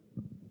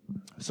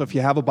So if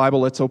you have a Bible,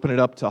 let's open it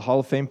up to Hall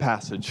of Fame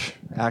passage,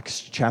 Acts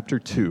chapter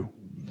 2.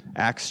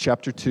 Acts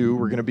chapter 2,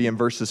 we're going to be in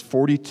verses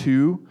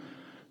 42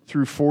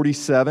 through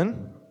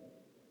 47.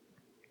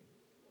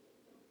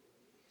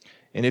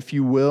 And if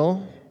you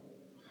will,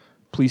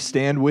 please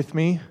stand with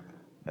me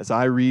as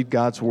I read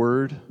God's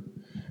word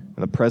in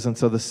the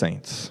presence of the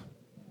saints.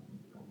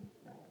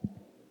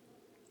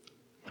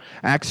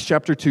 Acts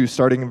chapter 2,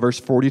 starting in verse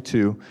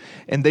 42.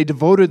 And they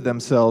devoted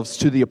themselves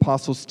to the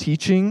apostles'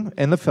 teaching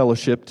and the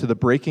fellowship, to the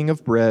breaking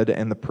of bread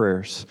and the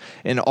prayers.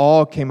 And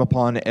awe came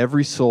upon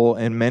every soul,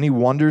 and many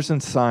wonders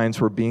and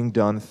signs were being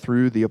done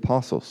through the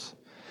apostles.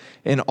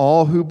 And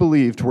all who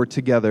believed were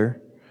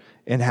together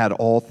and had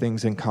all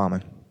things in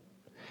common.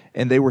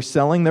 And they were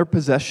selling their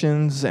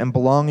possessions and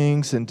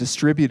belongings and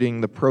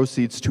distributing the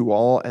proceeds to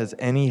all as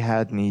any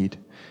had need.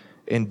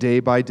 And day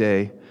by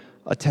day,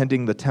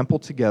 attending the temple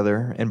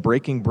together and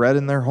breaking bread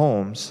in their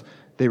homes,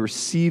 they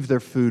received their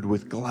food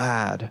with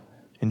glad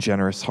and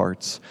generous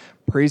hearts,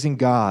 praising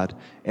God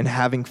and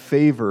having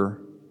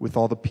favor with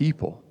all the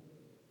people.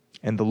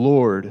 And the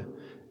Lord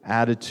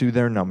added to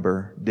their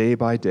number day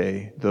by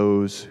day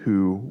those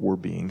who were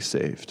being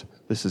saved.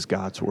 This is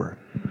God's word.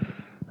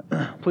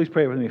 Please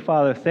pray with me.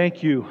 Father,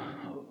 thank you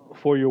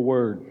for your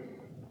word.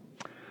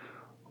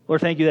 Lord,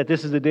 thank you that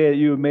this is the day that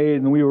you have made,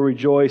 and we will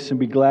rejoice and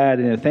be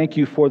glad in it. Thank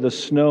you for the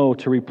snow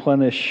to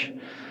replenish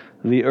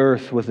the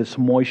earth with its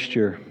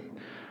moisture.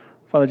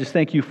 Father, just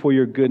thank you for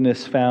your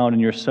goodness found in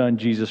your Son,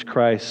 Jesus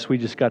Christ. We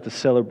just got to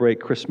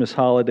celebrate Christmas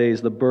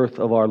holidays, the birth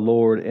of our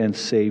Lord and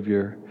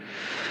Savior.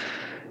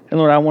 And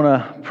Lord, I want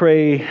to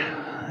pray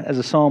as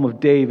a psalm of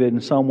David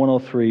in Psalm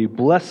 103.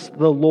 Bless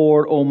the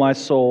Lord, O my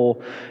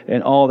soul,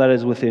 and all that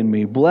is within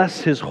me.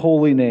 Bless his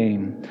holy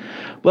name.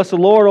 Bless the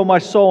Lord, O my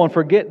soul, and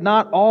forget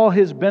not all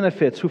his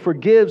benefits, who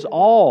forgives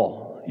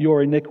all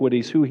your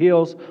iniquities, who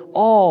heals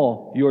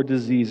all your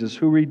diseases,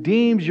 who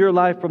redeems your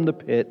life from the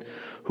pit,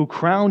 who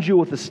crowns you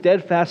with a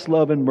steadfast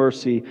love and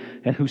mercy,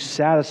 and who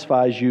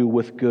satisfies you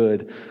with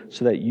good,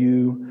 so that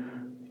your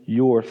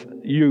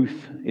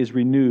youth is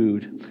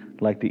renewed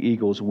like the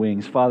eagle's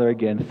wings. Father,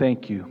 again,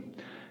 thank you.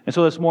 And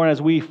so this morning,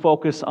 as we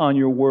focus on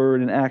your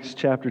word in Acts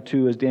chapter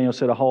 2, as Daniel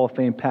said, a Hall of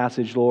Fame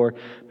passage, Lord,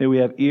 may we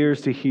have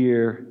ears to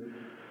hear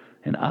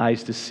and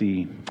eyes to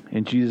see.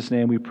 In Jesus'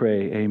 name we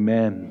pray,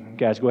 amen.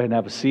 Guys, go ahead and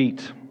have a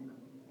seat.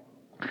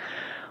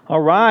 All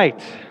right.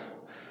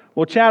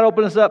 Well, Chad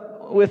opened us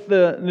up with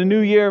the New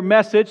Year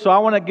message, so I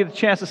want to get a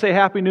chance to say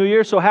Happy New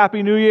Year. So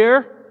Happy New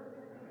Year.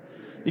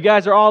 You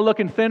guys are all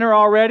looking thinner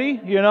already,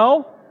 you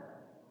know?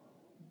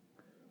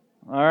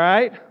 All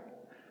right.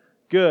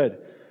 Good.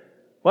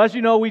 Well, as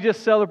you know, we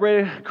just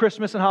celebrated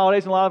Christmas and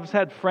holidays, and a lot of us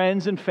had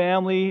friends and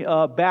family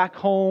back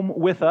home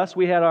with us.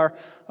 We had our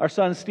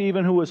son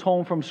Stephen, who was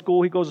home from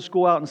school. He goes to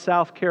school out in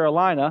South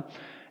Carolina,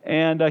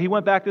 and he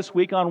went back this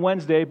week on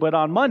Wednesday, but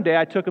on Monday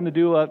I took him to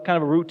do a kind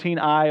of a routine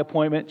eye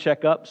appointment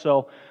checkup.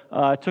 So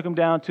I took him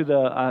down to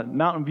the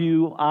Mountain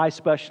View eye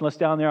specialist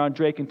down there on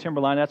Drake and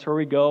Timberline. That's where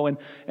we go. And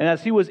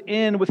as he was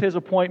in with his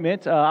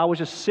appointment, I was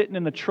just sitting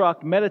in the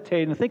truck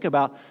meditating and thinking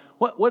about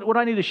what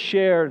I need to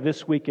share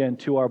this weekend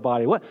to our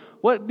body.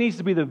 What needs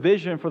to be the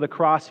vision for the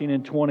crossing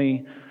in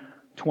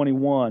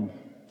 2021?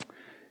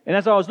 And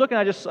as I was looking,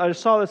 I just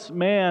saw this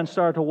man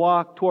start to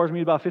walk towards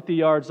me about 50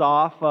 yards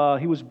off.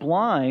 He was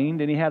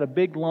blind, and he had a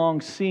big, long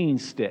seeing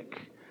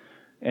stick.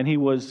 And he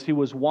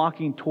was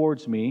walking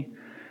towards me.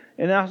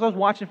 And I was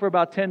watching for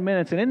about 10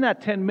 minutes. And in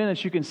that 10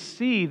 minutes, you can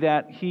see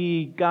that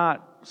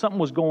something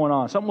was going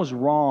on. Something was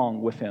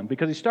wrong with him,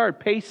 because he started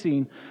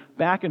pacing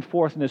back and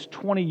forth in this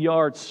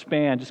 20-yard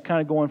span, just kind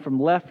of going from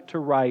left to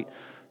right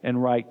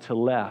and right to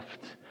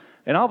left.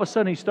 And all of a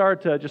sudden, he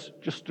started to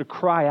just to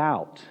cry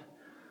out,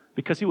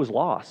 because he was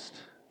lost.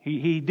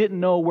 He didn't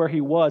know where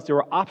he was. There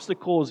were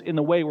obstacles in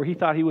the way where he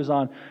thought he was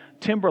on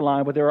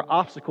Timberline, but there were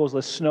obstacles,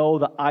 the snow,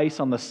 the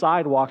ice on the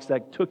sidewalks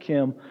that took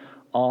him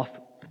off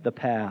the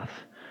path.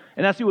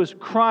 And as he was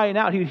crying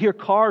out, he'd hear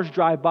cars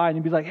drive by, and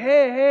he'd be like,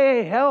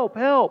 hey, help,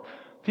 help.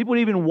 People would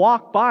even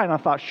walk by, and I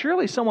thought,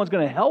 surely someone's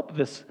going to help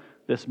this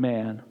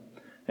man.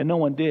 And no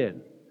one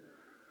did.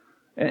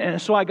 And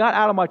so I got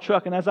out of my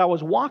truck, and as I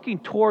was walking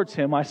towards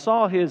him, I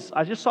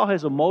just saw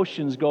his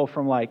emotions go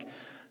from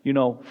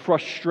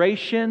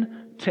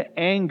frustration to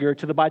anger,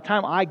 by the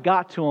time I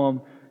got to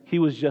him, he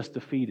was just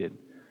defeated.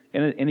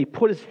 And he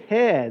put his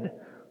head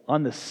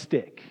on the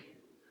stick.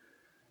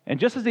 And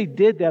just as he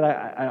did that,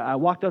 I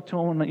walked up to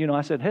him, and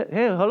I said, hey,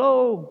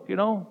 hello,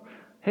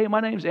 hey, my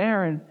name's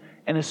Aaron.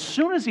 And as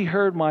soon as he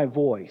heard my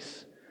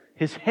voice,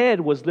 his head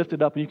was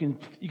lifted up, and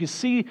you can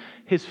see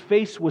his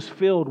face was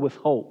filled with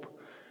hope.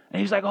 And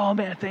he's like, oh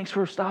man, thanks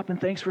for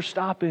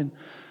stopping.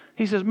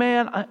 He says,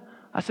 man,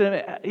 I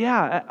said,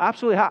 yeah,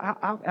 absolutely.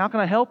 How can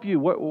I help you?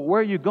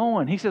 Where are you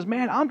going? He says,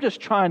 man, I'm just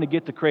trying to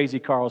get to Crazy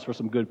Carl's for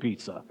some good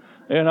pizza,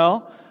 And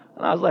I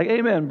was like,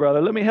 amen,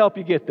 brother. Let me help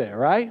you get there,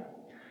 right?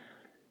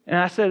 And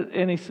I said,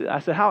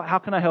 how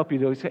can I help you?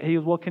 He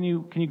goes, well, can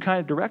you kind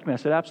of direct me? I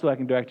said, absolutely, I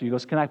can direct you. He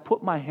goes, can I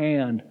put my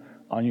hand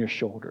on your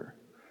shoulder,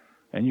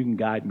 and you can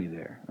guide me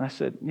there? And I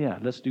said, yeah,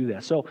 let's do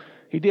that. So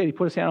he did. He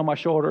put his hand on my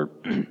shoulder.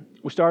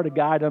 we started to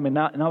guide them, and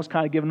I was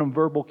kind of giving them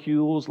verbal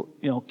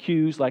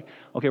cues, like,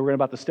 okay, we're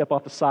about to step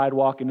off the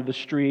sidewalk into the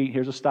street.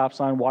 Here's a stop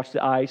sign. Watch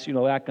the ice,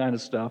 that kind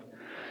of stuff.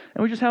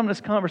 And we're just having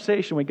this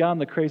conversation. We got him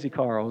the Crazy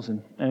Carls,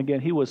 and again,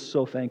 he was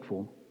so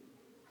thankful.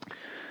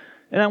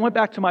 And I went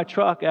back to my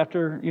truck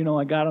after,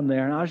 I got him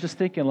there, and I was just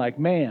thinking, like,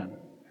 man,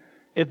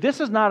 if this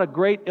is not a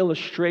great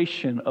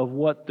illustration of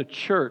what the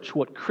church,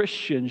 what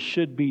Christians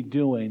should be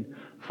doing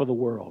for the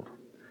world.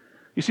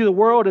 You see, the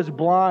world is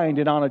blind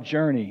and on a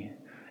journey,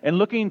 and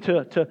looking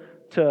to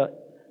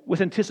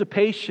with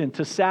anticipation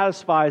to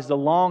satisfy the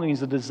longings,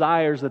 the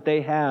desires that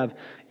they have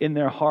in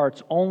their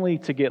hearts, only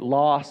to get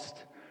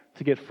lost,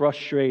 to get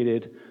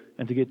frustrated,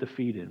 and to get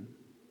defeated.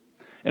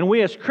 And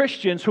we as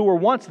Christians who were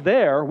once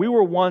there, we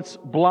were once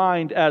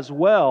blind as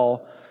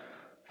well.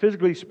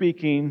 Physically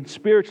speaking,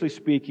 spiritually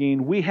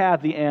speaking, we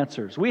have the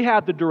answers. We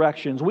have the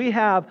directions. We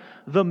have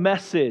the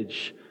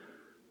message,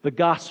 the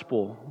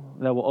gospel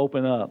that will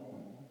open up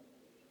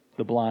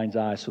the blind's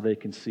eyes so they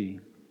can see.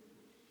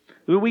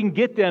 We can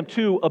get them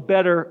to a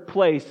better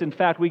place. In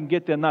fact, we can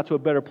get them not to a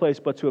better place,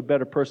 but to a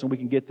better person. We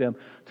can get them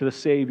to the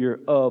Savior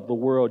of the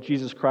world,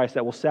 Jesus Christ,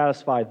 that will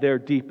satisfy their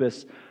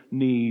deepest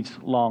needs,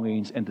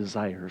 longings, and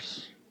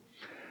desires.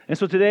 And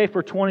so today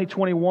for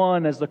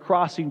 2021, as the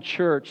Crossing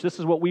Church, this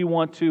is what we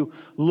want to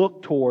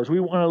look towards. We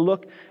want to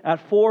look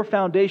at 4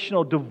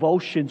 foundational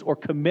devotions or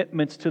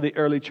commitments to the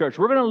early church.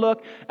 We're going to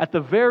look at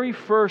the very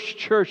first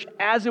church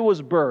as it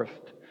was birthed.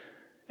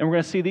 And we're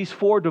going to see these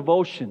 4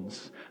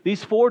 devotions.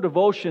 These 4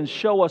 devotions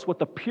show us what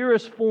the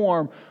purest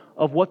form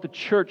of what the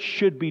church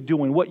should be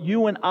doing, what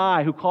you and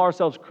I, who call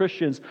ourselves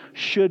Christians,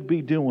 should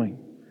be doing.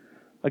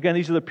 Again,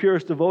 these are the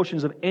purest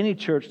devotions of any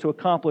church to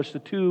accomplish the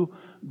 2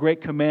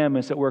 great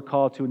commandments that we're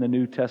called to in the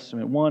New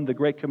Testament. One, the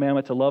great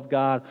commandment to love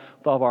God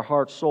with all of our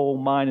heart, soul,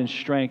 mind, and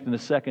strength. And the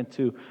second,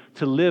 to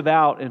live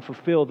out and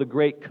fulfill the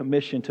great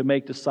commission to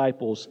make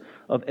disciples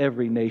of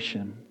every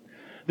nation.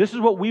 This is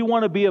what we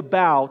want to be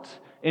about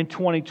in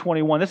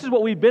 2021. This is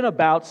what we've been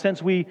about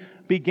since we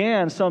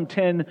began some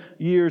 10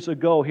 years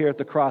ago here at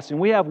the Crossing.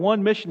 We have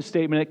one mission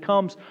statement. It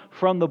comes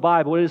from the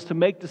Bible. It is to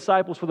make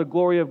disciples for the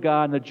glory of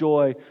God and the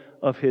joy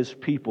of His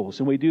peoples.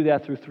 And we do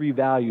that through 3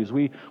 values.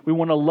 We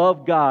want to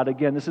love God.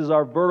 Again, this is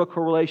our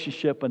vertical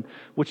relationship, and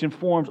which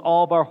informs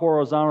all of our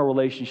horizontal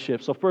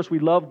relationships. So first, we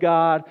love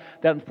God.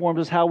 That informs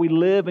us how we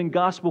live in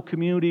gospel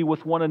community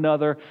with one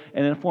another,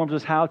 and it informs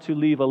us how to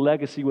leave a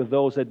legacy with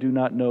those that do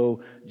not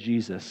know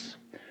Jesus.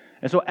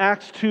 And so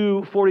Acts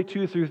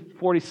 2:42 through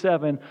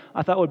 47,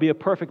 I thought would be a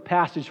perfect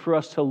passage for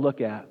us to look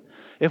at.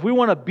 If we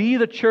want to be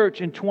the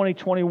church in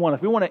 2021,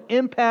 if we want to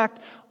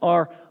impact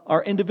our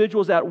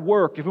individuals at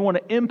work, if we want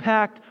to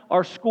impact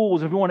our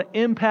schools, if we want to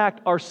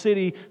impact our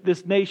city,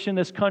 this nation,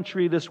 this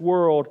country, this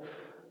world,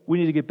 we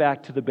need to get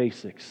back to the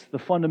basics, the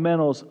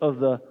fundamentals of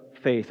the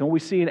faith. And what we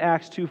see in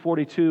Acts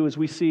 2:42 is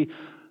we see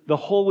the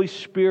Holy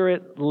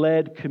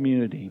Spirit-led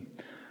community.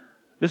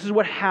 This is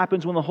what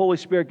happens when the Holy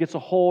Spirit gets a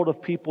hold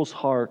of people's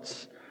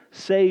hearts,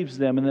 saves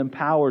them, and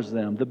empowers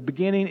them. The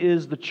beginning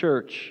is the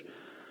church.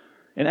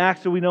 In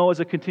Acts, we know, is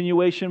a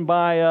continuation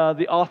by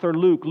the author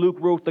Luke. Luke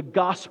wrote the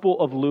Gospel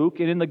of Luke,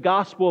 and in the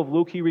Gospel of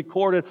Luke, he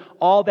recorded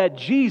all that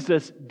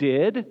Jesus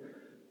did.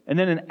 And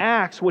then in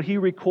Acts, what he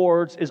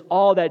records is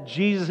all that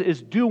Jesus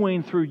is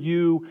doing through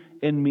you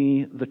and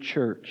me, the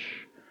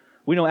church.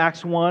 We know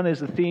Acts 1 is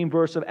the theme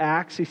verse of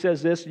Acts. He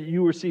says this: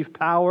 you receive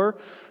power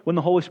when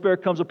the Holy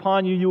Spirit comes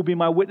upon you. You will be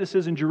my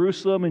witnesses in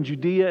Jerusalem and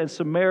Judea and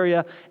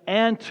Samaria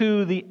and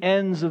to the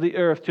ends of the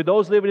earth. To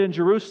those living in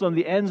Jerusalem,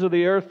 the ends of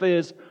the earth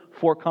is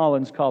Fort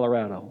Collins,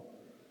 Colorado.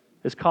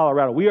 It's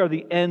Colorado. We are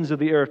the ends of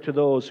the earth to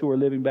those who are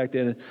living back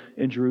then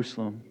in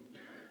Jerusalem.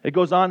 It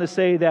goes on to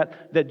say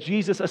that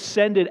Jesus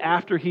ascended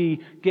after He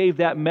gave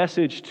that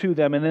message to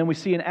them. And then we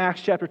see in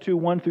Acts chapter 2,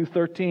 1 through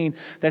 13,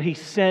 that He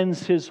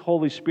sends His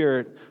Holy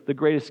Spirit, the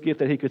greatest gift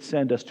that He could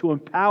send us, to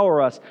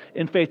empower us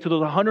in faith. To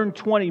those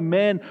 120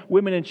 men,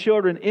 women, and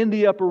children in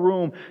the upper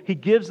room, He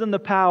gives them the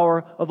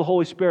power of the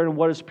Holy Spirit. And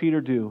what does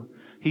Peter do?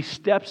 He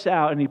steps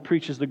out and he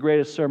preaches the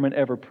greatest sermon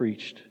ever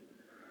preached.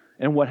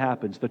 And what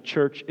happens? The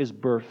church is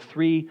birthed.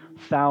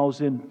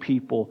 3,000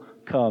 people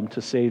come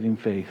to saving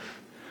faith.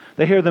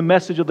 They hear the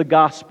message of the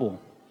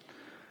gospel,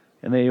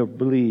 and they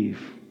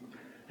believe.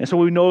 And so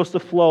we notice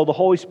the flow. The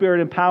Holy Spirit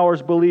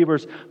empowers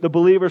believers. The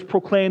believers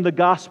proclaim the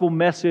gospel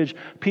message.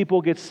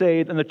 People get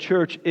saved, and the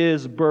church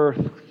is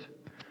birthed.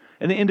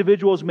 And the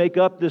individuals make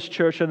up this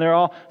church, and they're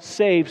all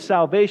saved,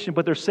 salvation,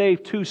 but they're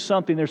saved to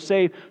something. They're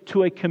saved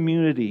to a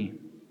community,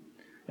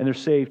 and they're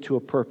saved to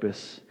a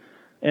purpose.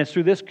 And it's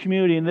through this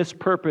community and this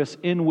purpose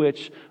in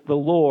which the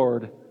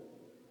Lord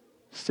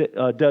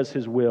does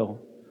His will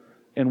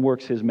and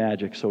works His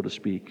magic, so to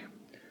speak.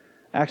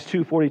 Acts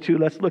 2:42,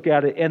 let's look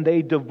at it. And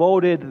they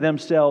devoted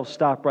themselves.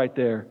 Stop right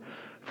there.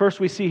 First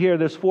we see here,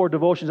 there's 4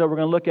 devotions that we're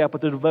going to look at,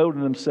 but they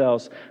devoted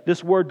themselves.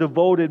 This word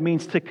devoted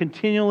means to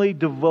continually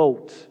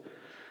devote.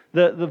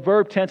 The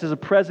verb tense is a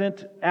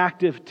present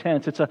active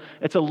tense.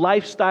 It's a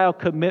lifestyle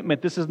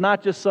commitment. This is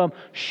not just some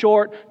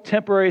short,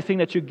 temporary thing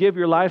that you give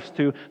your life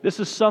to. This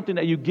is something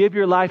that you give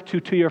your life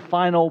to your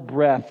final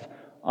breath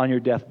on your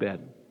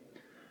deathbed.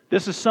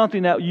 This is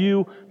something that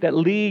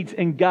leads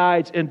and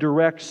guides and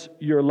directs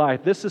your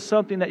life. This is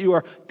something that you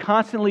are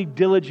constantly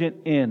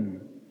diligent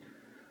in.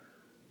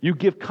 You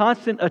give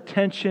constant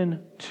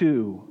attention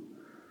to.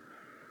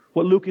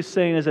 What Luke is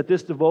saying is that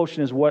this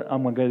devotion is what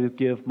I'm going to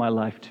give my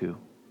life to.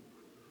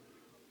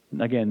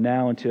 And again,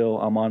 now until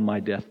I'm on my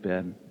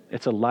deathbed.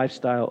 It's a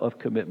lifestyle of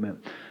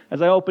commitment.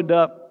 As I opened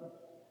up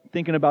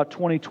thinking about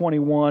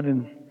 2021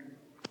 and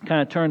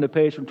kind of turned the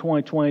page from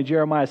 2020,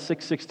 Jeremiah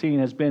 6:16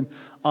 has been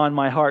on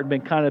my heart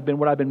and been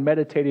what I've been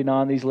meditating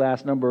on these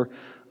last number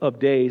of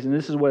days. And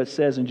this is what it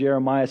says in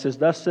Jeremiah. It says,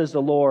 "Thus says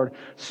the Lord,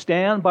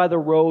 stand by the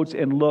roads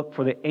and look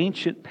for the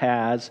ancient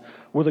paths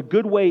where the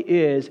good way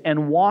is,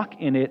 and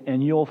walk in it,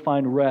 and you'll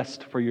find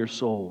rest for your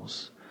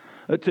souls."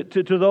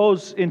 To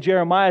those in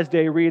Jeremiah's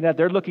day reading that,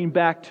 they're looking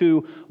back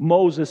to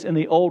Moses in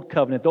the Old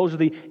Covenant. Those are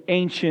the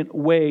ancient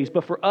ways.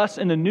 But for us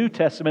in the New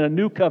Testament, a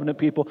New Covenant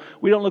people,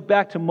 we don't look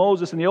back to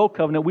Moses in the Old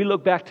Covenant. We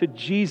look back to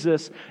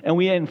Jesus, and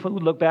we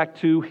look back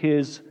to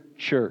His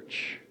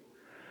church.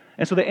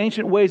 And so the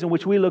ancient ways in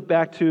which we look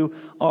back to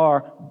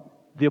are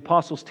the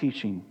apostles'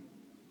 teaching,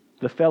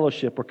 the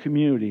fellowship or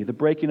community, the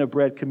breaking of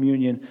bread,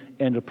 communion,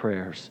 and the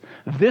prayers.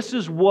 This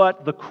is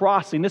what the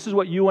crossing, this is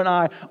what you and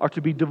I are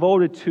to be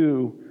devoted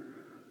to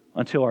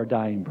until our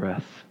dying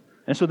breath.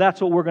 And so that's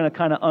what we're going to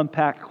kind of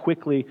unpack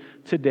quickly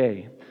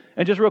today.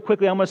 And just real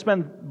quickly, I'm going to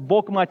spend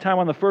bulk of my time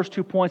on the first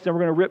 2 points, then we're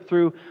going to rip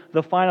through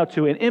the final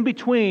 2. And in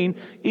between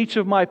each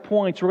of my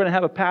points, we're going to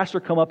have a pastor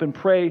come up and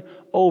pray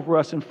over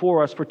us and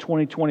for us for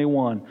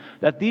 2021.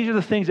 That these are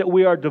the things that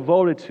we are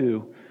devoted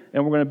to,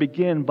 and we're going to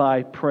begin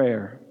by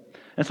prayer.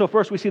 And so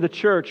first we see the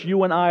church.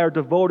 You and I are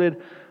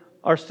devoted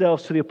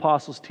ourselves to the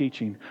apostles'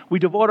 teaching. We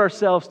devote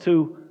ourselves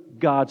to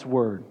God's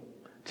Word,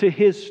 to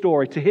His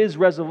story, to His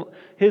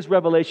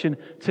revelation,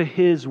 to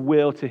His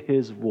will, to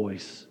His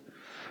voice.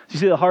 You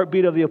see, the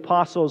heartbeat of the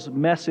apostles'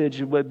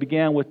 message, what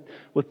began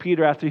with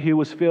Peter after he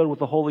was filled with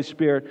the Holy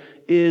Spirit,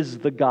 is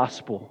the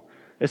gospel.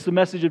 It's the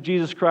message of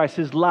Jesus Christ,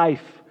 His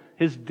life,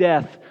 His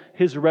death,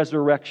 His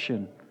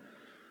resurrection.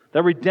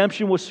 That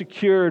redemption was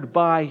secured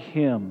by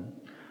Him,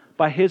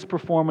 by His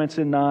performance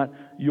and not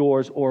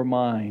yours or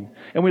mine.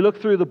 And we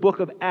look through the book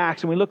of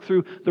Acts and we look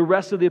through the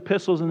rest of the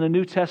epistles in the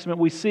New Testament,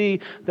 we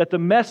see that the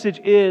message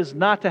is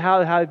not to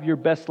have your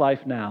best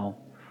life now,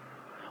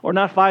 or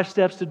not 5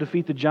 steps to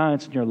defeat the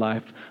giants in your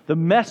life. The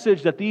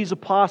message that these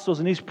apostles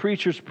and these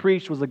preachers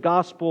preached was the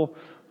gospel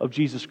of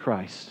Jesus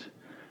Christ.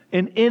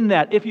 And in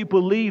that, if you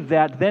believe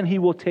that, then He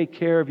will take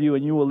care of you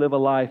and you will live a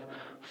life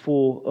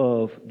full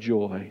of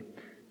joy,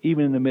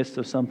 even in the midst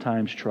of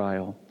sometimes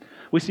trial.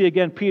 We see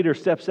again, Peter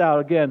steps out,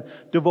 again,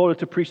 devoted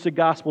to preach the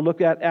gospel. Look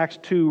at Acts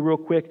 2 real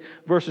quick,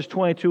 verses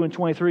 22 and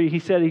 23.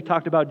 He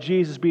talked about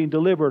Jesus being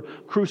delivered,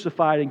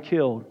 crucified, and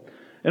killed.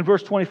 In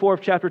verse 24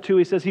 of chapter 2,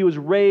 he says He was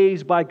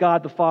raised by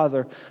God the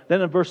Father.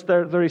 Then in verse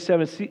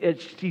 37,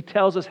 he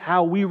tells us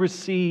how we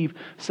receive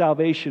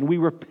salvation. We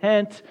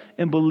repent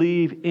and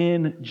believe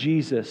in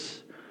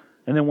Jesus.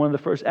 And then one of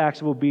the first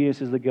acts of obedience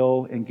is to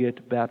go and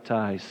get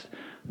baptized.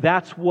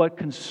 That's what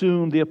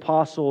consumed the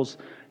apostles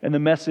and the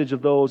message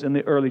of those in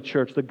the early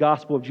church, the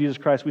gospel of Jesus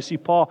Christ. We see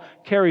Paul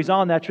carries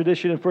on that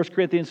tradition in 1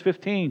 Corinthians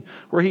 15,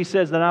 where he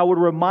says, "Then I would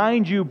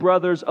remind you,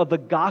 brothers, of the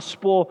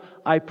gospel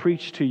I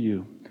preached to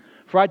you.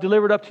 For I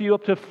delivered up to you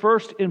up to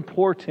first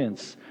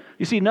importance."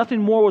 You see,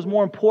 nothing more was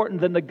more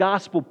important than the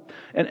gospel.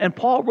 And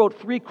Paul wrote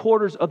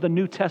 3/4 of the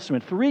New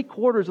Testament.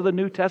 3/4 of the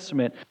New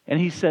Testament. And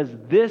he says,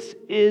 this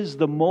is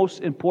the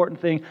most important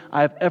thing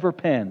I have ever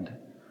penned.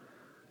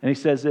 And he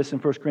says this in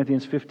 1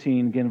 Corinthians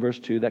 15, again, verse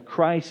 2, that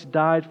Christ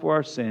died for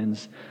our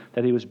sins,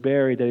 that He was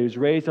buried, that He was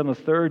raised on the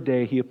 3rd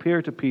day. He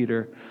appeared to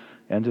Peter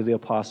and to the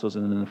apostles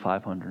and then the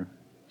 500.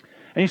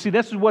 And you see,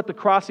 this is what the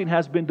crossing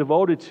has been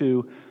devoted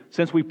to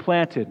since we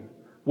planted,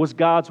 was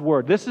God's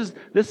Word. This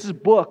is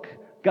book.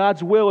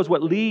 God's will is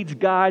what leads,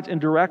 guides,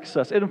 and directs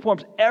us. It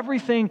informs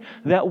everything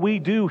that we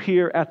do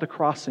here at the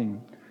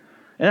crossing.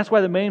 And that's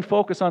why the main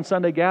focus on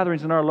Sunday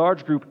gatherings in our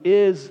large group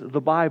is the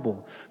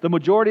Bible. The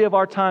majority of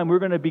our time, we're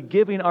going to be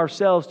giving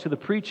ourselves to the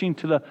preaching,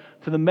 to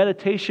the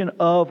meditation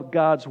of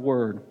God's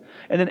Word.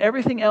 And then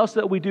everything else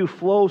that we do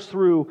flows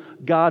through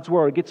God's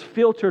Word. It gets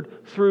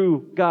filtered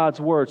through God's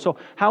Word. So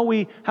how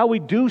we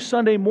do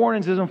Sunday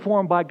mornings is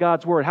informed by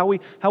God's Word. How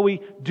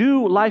we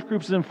do life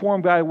groups is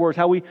informed by words.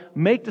 How we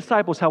make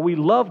disciples, how we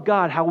love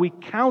God, how we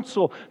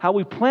counsel, how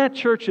we plant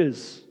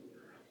churches,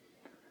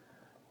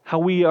 how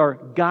we are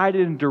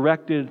guided and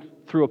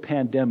directed through a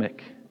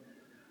pandemic.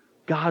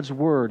 God's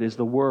Word is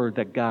the Word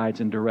that guides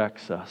and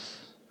directs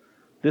us.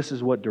 This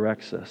is what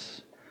directs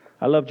us.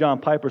 I love John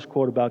Piper's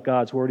quote about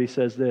God's Word. He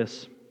says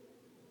this.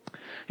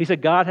 He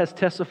said, God has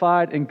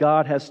testified and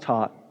God has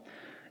taught.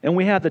 And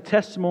we have the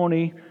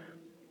testimony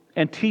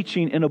and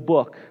teaching in a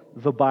book,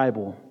 the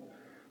Bible.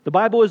 The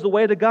Bible is the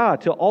way to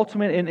God, to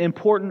ultimate and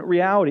important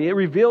reality. It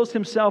reveals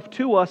Himself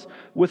to us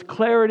with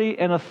clarity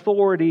and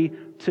authority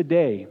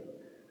today.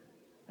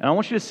 And I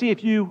want you to see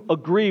if you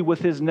agree with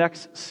his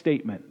next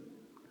statement.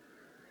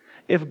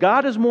 If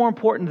God is more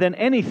important than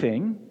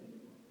anything,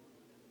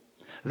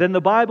 then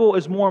the Bible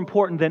is more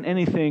important than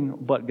anything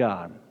but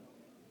God.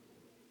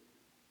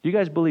 Do you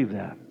guys believe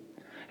that?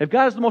 If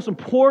God is the most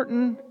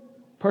important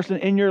person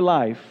in your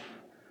life,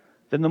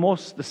 then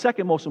the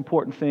second most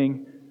important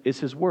thing is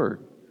His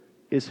Word,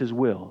 is His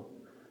will.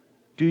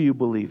 Do you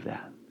believe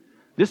that?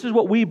 This is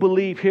what we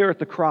believe here at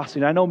the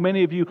Crossing. I know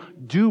many of you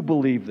do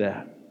believe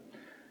that.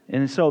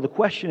 And so the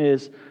question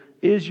is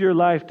your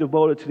life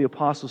devoted to the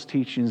apostles'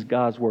 teachings,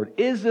 God's Word?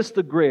 Is this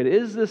the grid?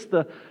 Is this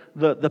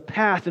the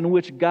path in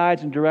which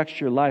guides and directs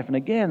your life? And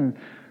again,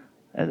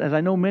 as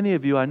I know many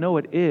of you, I know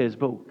it is,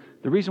 but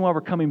the reason why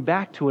we're coming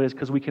back to it is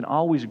because we can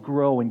always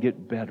grow and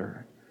get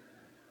better.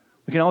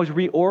 We can always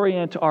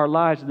reorient our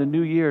lives in the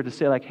new year to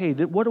say like, hey,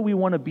 what do we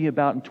want to be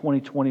about in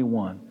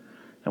 2021?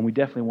 And we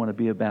definitely want to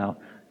be about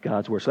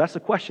God's Word. So that's the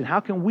question. How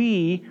can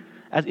we,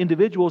 as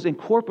individuals and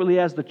corporately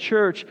as the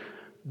church,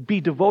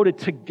 be devoted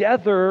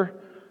together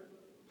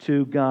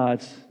to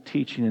God's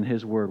teaching in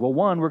His Word? Well,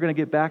 one, we're going to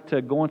get back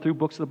to going through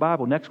books of the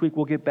Bible. Next week,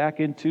 we'll get back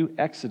into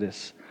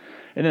Exodus.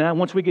 And then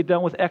once we get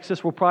done with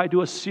Exodus, we'll probably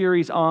do a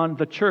series on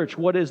the church.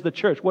 What is the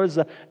church? What is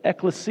the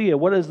ecclesia?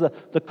 What is the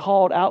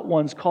called out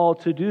ones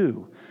called to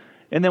do?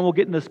 And then we'll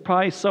get into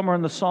probably summer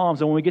in the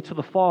Psalms. And when we get to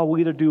the fall, we'll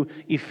either do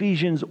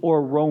Ephesians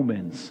or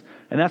Romans.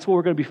 And that's what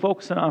we're going to be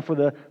focusing on for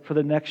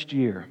the next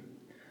year.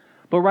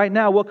 But right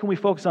now, what can we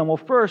focus on? Well,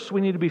 first, we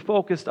need to be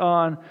focused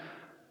on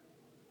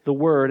the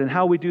Word. And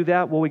how we do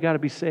that? Well, we got to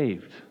be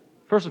saved.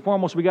 First and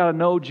foremost, we got to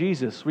know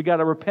Jesus. We got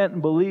to repent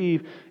and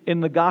believe in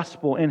the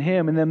gospel, in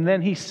Him. And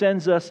then He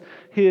sends us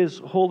His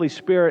Holy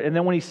Spirit. And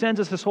then when He sends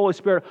us His Holy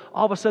Spirit,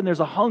 all of a sudden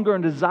there's a hunger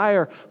and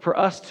desire for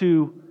us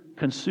to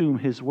consume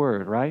His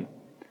Word, right?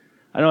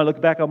 I know I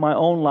look back on my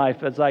own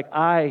life, it's like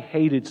I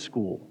hated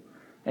school.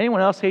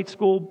 Anyone else hate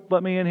school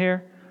but me in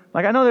here?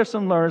 Like, I know there's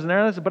some learners in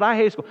there, but I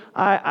hate school.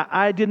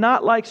 I did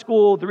not like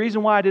school. The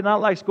reason why I did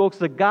not like school is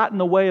because it got in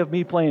the way of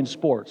me playing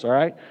sports, all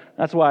right?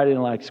 That's why I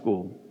didn't like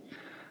school.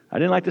 I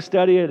didn't like to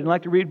study. I didn't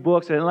like to read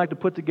books. I didn't like to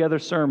put together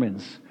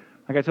sermons.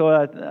 Like I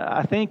told you,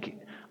 I think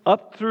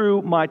up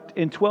through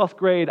in 12th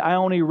grade, I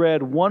only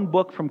read one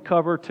book from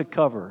cover to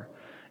cover,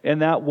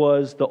 and that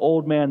was The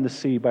Old Man and the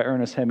Sea by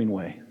Ernest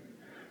Hemingway.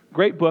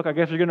 Great book. I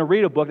guess if you're going to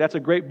read a book, that's a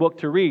great book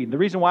to read. The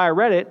reason why I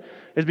read it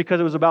is because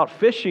it was about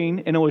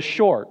fishing and it was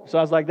short. So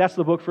I was like, that's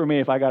the book for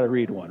me if I got to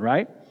read one,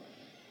 right?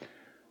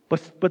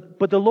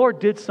 But the Lord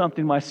did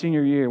something my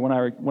senior year when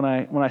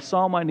I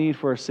saw my need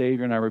for a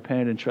Savior and I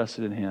repented and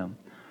trusted in Him.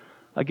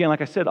 Again,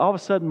 like I said, all of a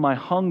sudden my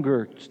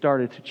hunger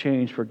started to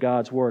change for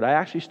God's Word. I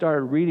actually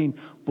started reading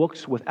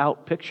books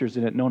without pictures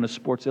in it, known as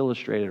Sports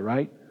Illustrated,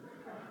 right?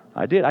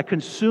 I did. I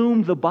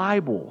consumed the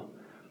Bible,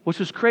 which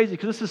is crazy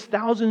because this is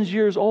thousands of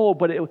years old,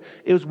 but it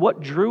was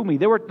what drew me.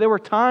 There were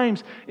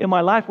times in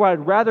my life where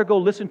I'd rather go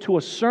listen to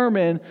a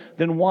sermon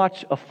than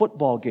watch a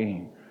football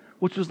game,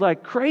 which was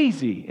like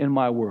crazy in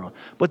my world.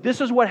 But this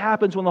is what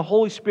happens when the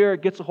Holy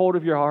Spirit gets a hold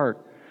of your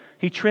heart.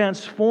 He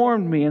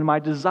transformed me in my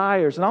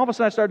desires, and all of a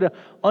sudden I started to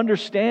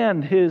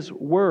understand His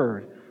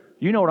Word.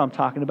 You know what I'm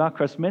talking about,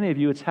 because many of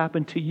you, it's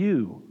happened to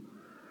you.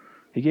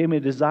 He gave me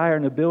a desire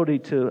and ability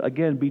to,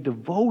 again, be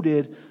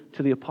devoted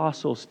to the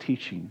apostles'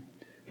 teaching.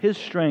 His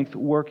strength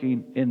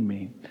working in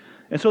me.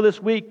 And so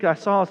this week I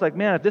was like,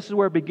 man, if this is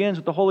where it begins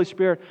with the Holy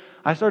Spirit,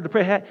 I started to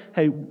pray,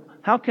 hey,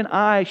 how can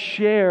I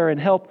share and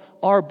help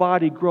our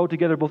body grow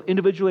together both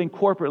individually and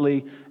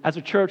corporately as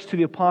a church to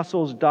the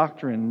apostles'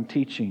 doctrine and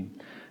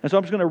teaching? And so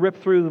I'm just going to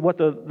rip through what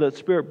the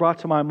Spirit brought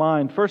to my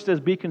mind. First is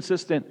be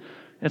consistent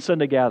in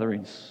Sunday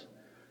gatherings.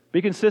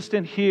 Be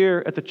consistent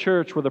here at the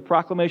church where the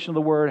proclamation of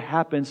the Word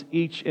happens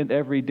each and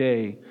every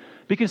day.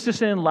 Be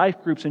consistent in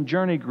life groups and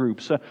journey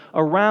groups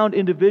around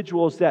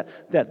individuals that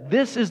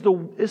this is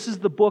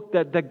the book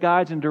that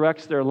guides and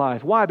directs their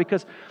life. Why?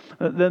 Because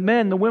the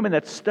men, the women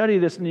that study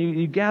this and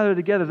you gather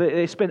together,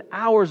 they spend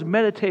hours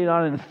meditating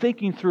on it and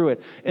thinking through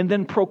it and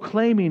then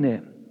proclaiming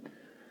it.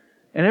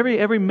 And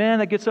every man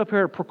that gets up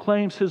here and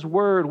proclaims his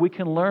word, we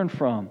can learn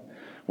from.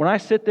 When I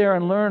sit there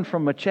and learn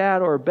from a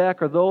Chad or a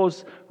Beck or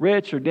those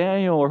Rich or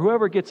Daniel or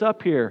whoever gets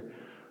up here,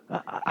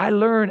 I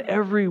learn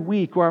every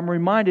week, or I'm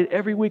reminded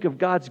every week of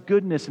God's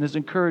goodness and His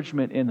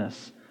encouragement in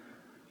us.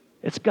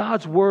 It's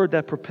God's Word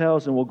that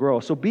propels and will grow.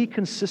 So be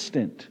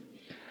consistent.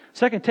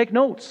 Second, take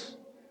notes.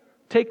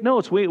 Take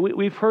notes.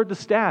 We've heard the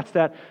stats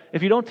that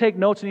if you don't take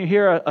notes and you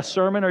hear a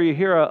sermon or you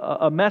hear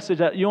a message,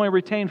 that you only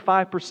retain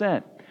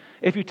 5%.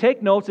 If you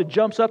take notes, it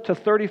jumps up to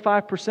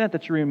 35%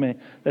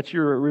 that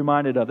you're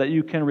reminded of, that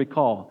you can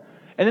recall.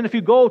 And then if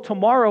you go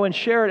tomorrow and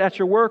share it at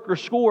your work or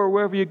school or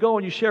wherever you go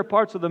and you share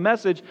parts of the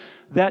message,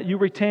 that you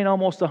retain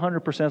almost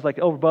 100%. It's like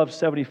above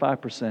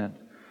 75%.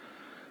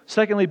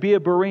 Secondly, be a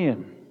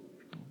Berean.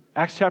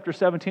 Acts chapter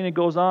 17, it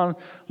goes on.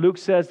 Luke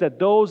says that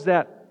those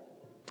that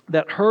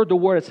heard the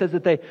word, it says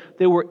that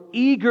they were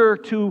eager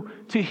to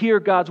hear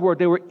God's word.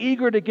 They were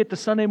eager to get to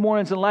Sunday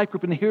mornings in life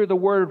group and hear the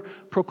word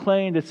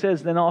proclaimed. It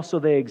says then also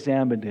they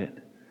examined it.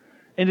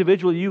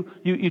 Individually,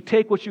 you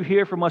take what you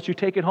hear from us, you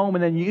take it home,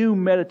 and then you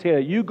meditate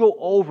it. You go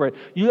over it.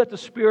 You let the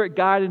Spirit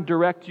guide and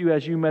direct you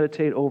as you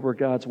meditate over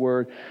God's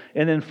Word.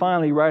 And then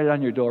finally, write it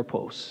on your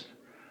doorposts.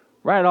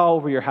 Write it all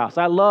over your house.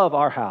 I love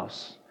our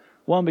house.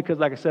 One, because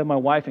like I said, my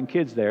wife and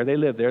kids there, they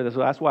live there.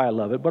 That's why I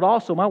love it. But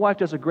also, my wife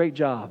does a great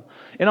job.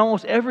 In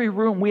almost every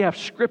room, we have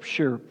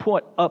Scripture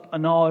put up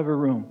in every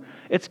room.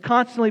 It's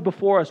constantly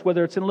before us,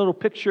 whether it's in little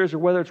pictures or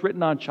whether it's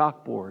written on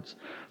chalkboards.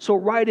 So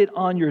write it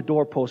on your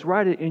doorpost.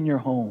 Write it in your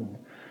home.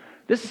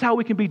 This is how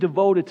we can be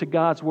devoted to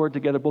God's Word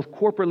together, both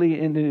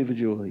corporately and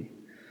individually.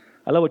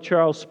 I love what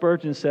Charles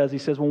Spurgeon says. He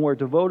says, when we're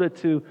devoted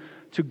to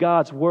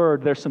God's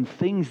Word, there's some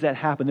things that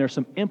happen. There's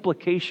some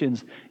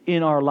implications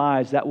in our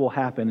lives that will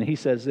happen. And he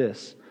says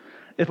this: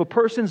 if a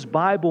person's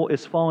Bible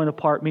is falling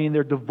apart, meaning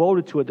they're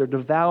devoted to it, they're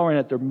devouring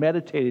it, they're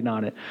meditating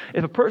on it.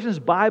 If a person's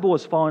Bible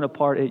is falling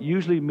apart, it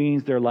usually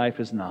means their life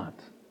is not.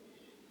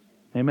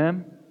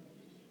 Amen?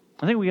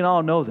 I think we can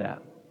all know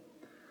that.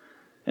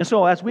 And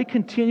so as we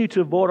continue to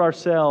devote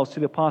ourselves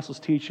to the Apostles'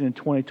 teaching in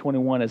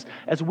 2021,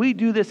 as we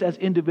do this as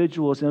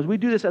individuals, and as we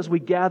do this as we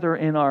gather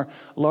in our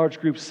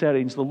large group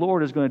settings, the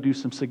Lord is going to do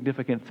some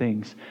significant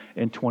things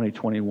in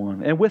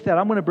 2021. And with that,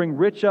 I'm going to bring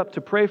Rich up to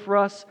pray for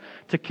us,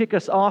 to kick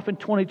us off in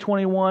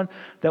 2021,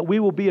 that we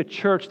will be a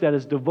church that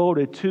is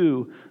devoted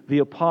to the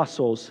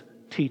Apostles'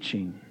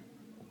 teaching.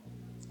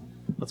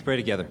 Let's pray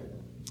together.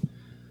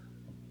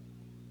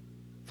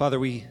 Father,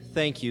 we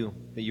thank you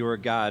that you are a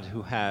God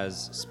who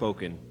has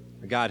spoken,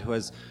 a God who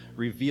has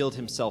revealed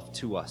himself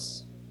to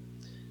us.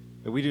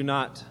 That we do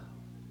not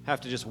have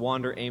to just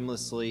wander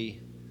aimlessly,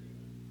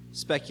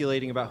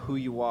 speculating about who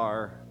you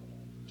are,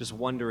 just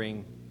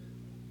wondering,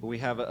 but we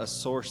have a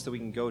source that we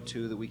can go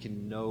to, that we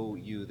can know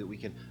you, that we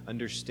can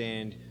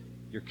understand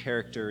your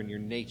character and your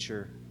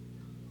nature,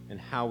 and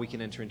how we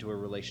can enter into a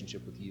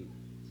relationship with you.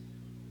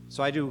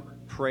 So I do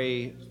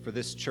pray for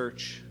this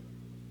church,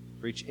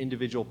 for each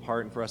individual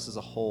part, and for us as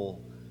a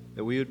whole,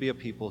 that we would be a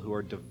people who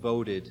are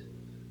devoted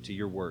to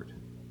your word.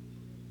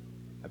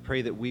 I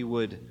pray that we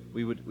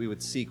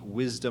would seek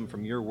wisdom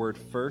from your word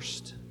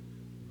first,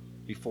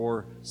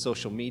 before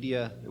social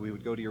media, that we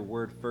would go to your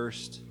word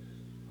first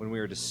when we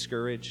are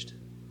discouraged.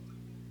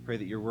 I pray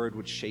that your word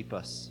would shape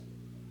us.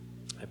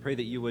 I pray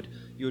that you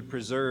would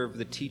preserve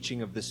the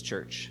teaching of this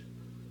church,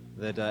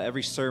 that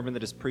every sermon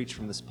that is preached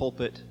from this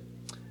pulpit,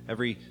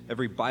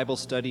 every Bible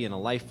study in a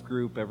life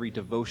group, every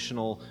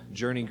devotional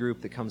journey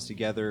group that comes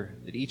together,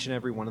 that each and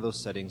every one of those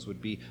settings would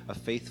be a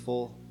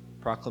faithful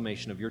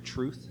proclamation of your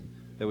truth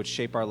that would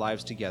shape our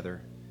lives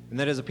together. And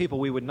that as a people,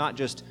 we would not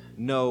just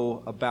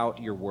know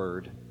about your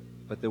word,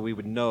 but that we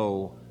would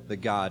know the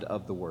God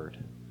of the word,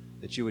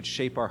 that you would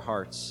shape our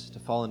hearts to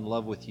fall in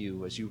love with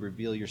you as you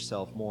reveal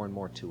yourself more and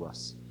more to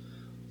us.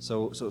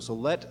 So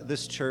let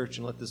this church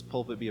and let this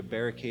pulpit be a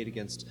barricade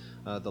against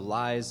the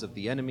lies of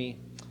the enemy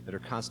that are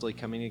constantly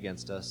coming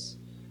against us,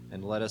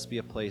 and let us be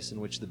a place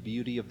in which the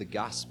beauty of the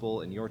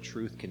gospel and your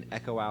truth can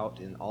echo out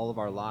in all of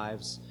our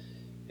lives,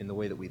 in the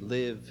way that we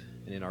live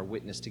and in our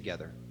witness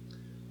together.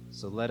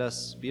 So let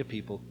us be a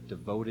people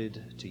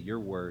devoted to your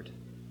word,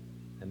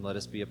 and let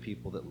us be a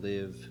people that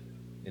live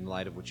in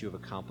light of what you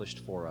have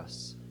accomplished for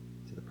us,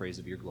 to the praise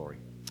of your glory.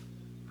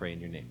 Pray in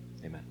your name.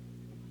 Amen.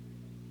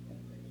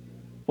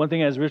 One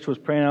thing as Rich was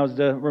praying, I was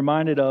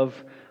reminded of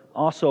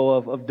also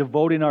of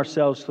devoting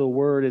ourselves to the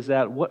Word, is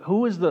that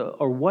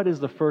what is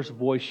the first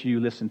voice you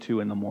listen to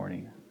in the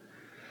morning?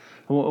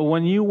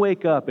 When you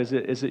wake up, is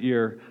it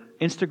your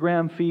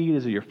Instagram feed?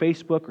 Is it your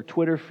Facebook or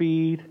Twitter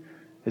feed?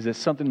 Is it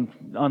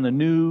something on the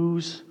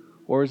news?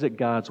 Or is it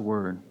God's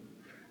Word?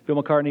 Bill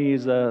McCartney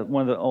is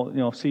one of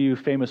the CU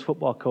famous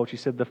football coach. He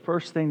said, the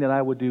first thing that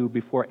I would do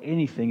before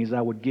anything is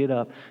I would get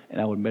up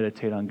and I would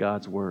meditate on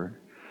God's Word.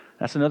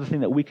 That's another thing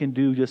that we can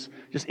do just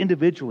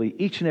individually,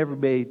 each and every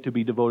day, to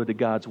be devoted to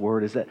God's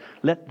Word, is that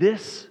let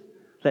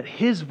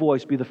His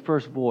voice be the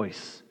first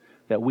voice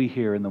that we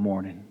hear in the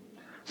morning.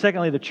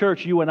 Secondly, the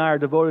church, you and I, are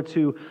devoted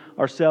to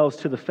ourselves,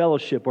 to the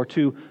fellowship, or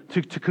to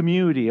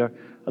community, or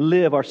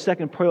live. Our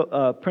second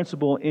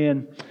principle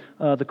in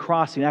the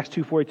crossing, Acts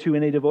 2:42,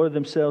 and they devoted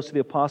themselves to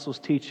the apostles'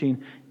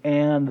 teaching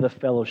and the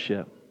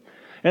fellowship.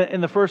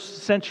 In the first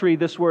century,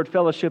 this word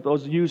fellowship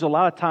was used a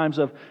lot of times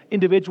of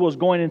individuals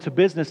going into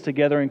business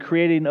together and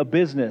creating a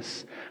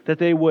business, that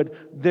they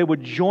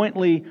would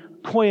jointly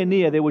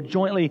koinonia, they would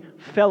jointly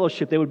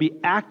fellowship, they would be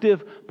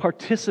active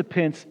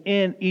participants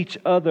in each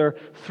other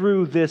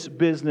through this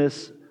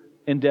business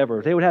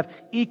endeavor. They would have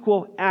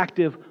equal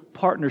active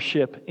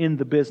partnership in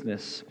the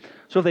business.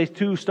 So if they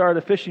too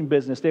started a fishing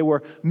business, they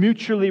were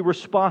mutually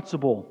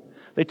responsible.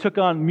 They took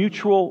on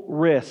mutual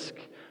risk.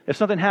 If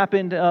something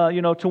happened,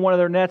 to one of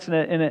their nets and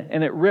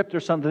it ripped or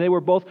something, they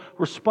were both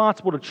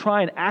responsible to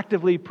try and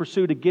actively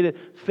pursue to get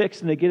it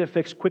fixed, and to get it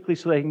fixed quickly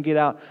so they can get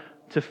out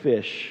to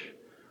fish.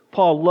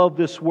 Paul loved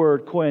this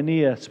word,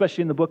 koinonia,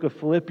 especially in the book of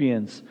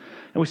Philippians.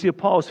 And we see that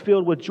Paul is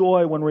filled with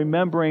joy when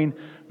remembering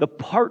the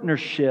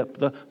partnership,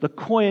 the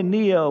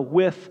koinonia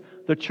with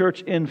the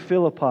church in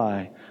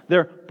Philippi.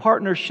 Their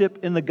partnership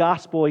in the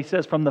gospel, he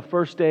says, from the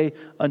first day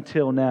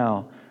until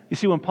now. You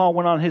see, when Paul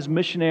went on his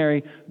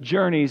missionary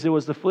journeys, it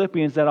was the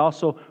Philippians that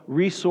also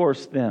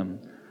resourced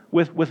them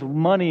with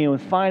money and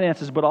with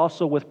finances, but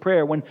also with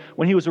prayer. When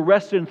he was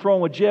arrested and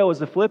thrown in jail, it was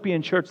the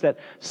Philippian church that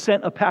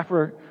sent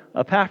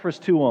Epaphras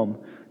to him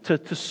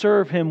to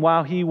serve him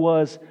while he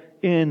was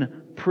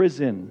in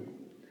prison,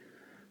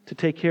 to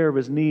take care of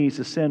his needs,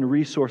 to send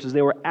resources.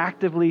 They were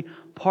actively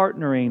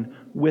partnering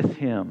with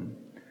him.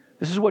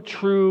 This is what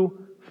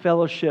true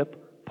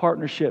fellowship,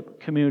 partnership,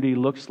 community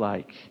looks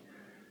like.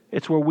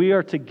 It's where we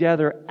are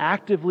together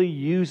actively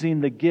using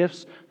the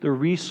gifts, the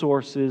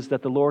resources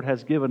that the Lord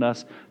has given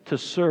us to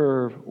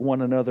serve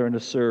one another and to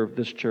serve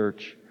this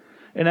church.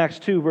 In Acts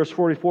 2, verse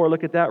 44,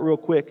 look at that real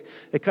quick.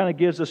 It kind of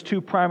gives us two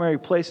primary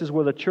places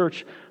where the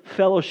church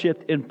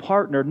fellowshiped and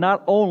partnered,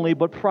 not only,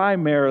 but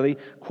primarily,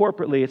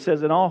 corporately. It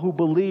says, and all who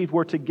believed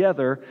were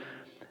together.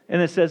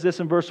 And it says this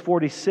in verse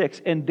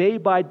 46, and day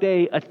by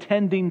day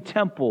attending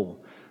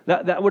temple.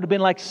 That would have been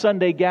like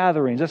Sunday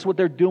gatherings. That's what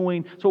they're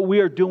doing. That's what we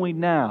are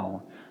doing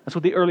now. That's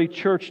what the early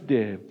church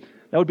did.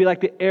 That would be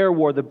like the air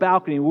war, the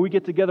balcony. When we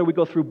get together, we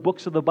go through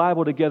books of the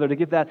Bible together to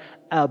give that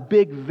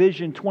big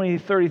vision, 20,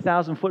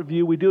 30,000 foot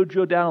view. We do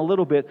drill down a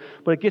little bit,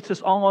 but it gets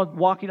us all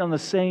walking on the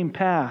same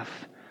path.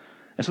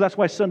 And so that's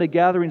why Sunday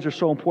gatherings are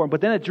so important.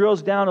 But then it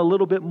drills down a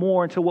little bit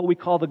more into what we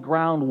call the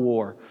ground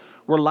war,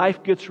 where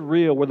life gets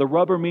real, where the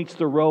rubber meets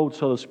the road,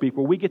 so to speak,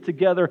 where we get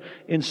together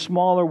in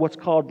smaller, what's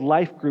called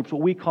life groups,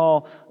 what we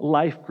call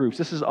life groups.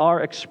 This is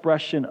our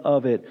expression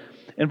of it.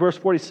 In verse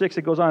 46,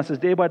 it goes on, it says,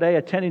 day by day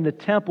attending the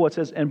temple, it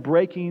says, and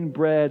breaking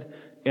bread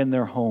in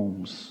their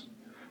homes.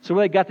 So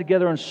they got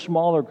together in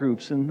smaller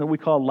groups, and we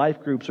call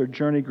life groups or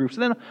journey groups.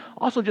 And then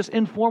also just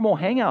informal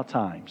hangout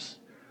times.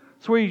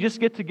 It's where you just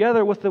get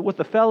together with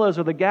the fellas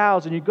or the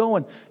gals, and you go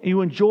and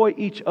you enjoy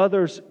each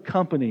other's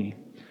company.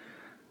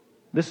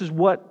 This is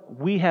what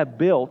we have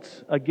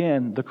built,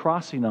 again, the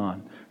Crossing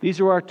on. These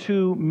are our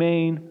two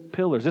main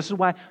pillars. This is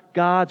why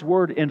God's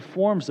Word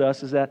informs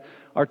us, is that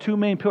our two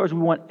main pillars, we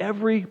want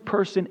every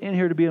person in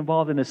here to be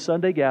involved in a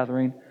Sunday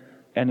gathering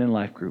and in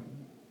life group.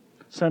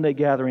 Sunday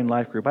gathering,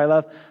 life group. I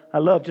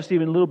love just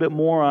even a little bit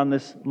more on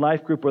this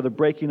life group or the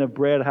breaking of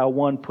bread, how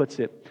one puts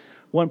it.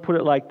 One put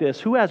it like this: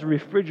 who has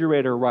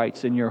refrigerator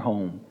rights in your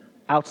home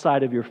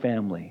outside of your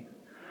family?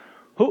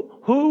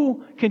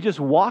 Who can just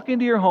walk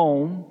into your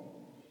home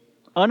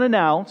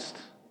unannounced,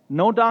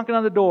 no knocking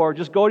on the door,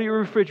 just go to your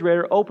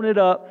refrigerator, open it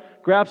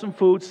up, grab some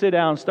food, sit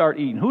down, and start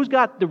eating? Who's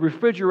got the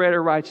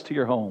refrigerator rights to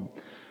your home?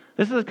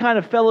 This is the kind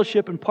of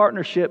fellowship and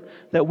partnership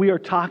that we are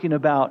talking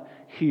about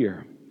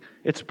here.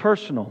 It's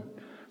personal.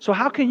 So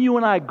how can you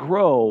and I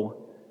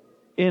grow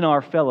in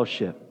our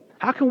fellowship?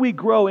 How can we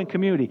grow in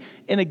community?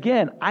 And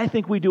again, I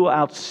think we do an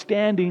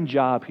outstanding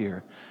job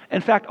here.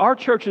 In fact, our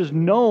church is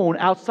known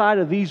outside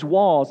of these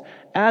walls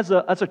as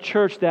a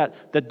church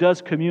that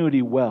does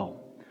community well.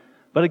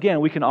 But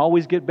again, we can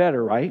always get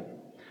better, right?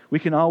 We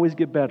can always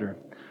get better.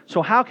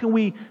 So how can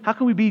we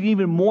be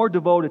even more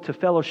devoted to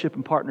fellowship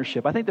and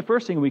partnership? I think the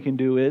first thing we can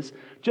do is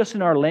just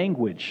in our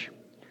language.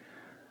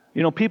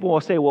 You know, people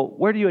will say, "Well,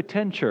 where do you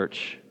attend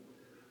church?"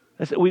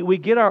 We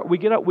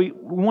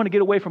want to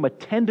get away from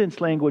attendance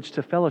language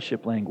to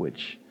fellowship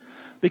language.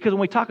 Because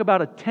when we talk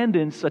about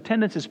attendance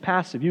is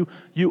passive.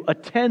 You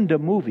attend a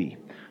movie.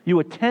 You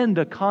attend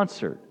a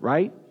concert,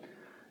 right?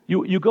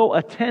 You go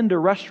attend a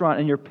restaurant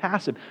and you're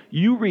passive.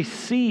 You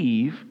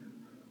receive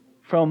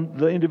from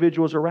the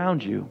individuals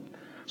around you.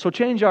 So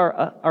change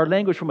our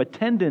language from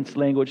attendance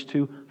language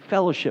to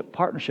fellowship,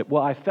 partnership.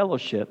 Well, I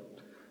fellowship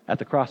at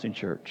the Crossing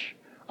Church.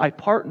 I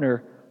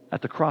partner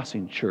at the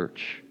Crossing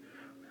Church.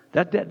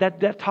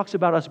 That talks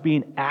about us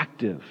being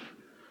active.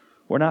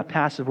 We're not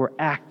passive, we're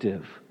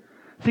active.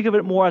 Think of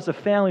it more as a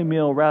family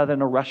meal rather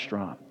than a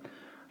restaurant.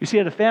 You see,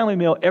 at a family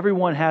meal,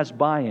 everyone has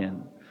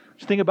buy-in.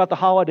 Just think about the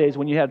holidays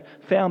when you had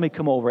family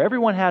come over.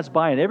 Everyone has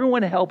buy-in.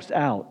 Everyone helps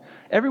out.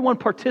 Everyone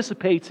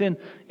participates in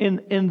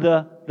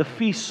the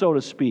feast, so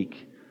to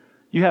speak.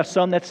 You have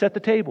some that set the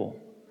table.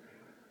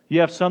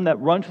 You have some that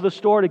run to the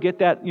store to get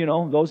that,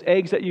 those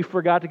eggs that you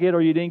forgot to get,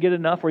 or you didn't get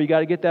enough, or you got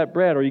to get that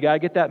bread, or you got to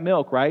get that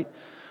milk, right?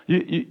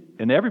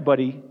 And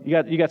everybody,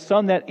 you got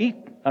some that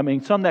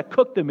some that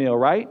cook the meal,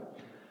 right?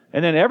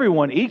 And then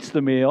everyone eats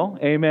the meal,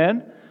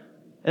 amen. And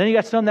then you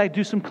got some that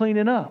do some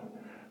cleaning up.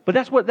 But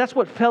that's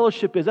what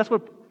fellowship is. That's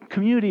what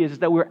community is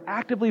that we're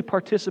actively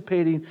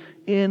participating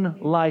in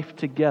life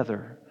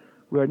together.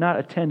 We are not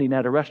attending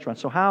at a restaurant.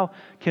 So how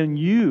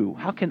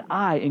can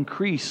I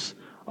increase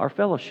our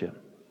fellowship,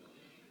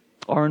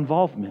 our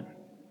involvement?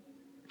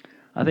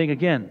 I think,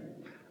 again,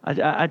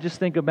 I just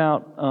think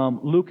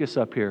about Lucas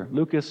up here.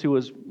 Lucas, who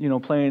was,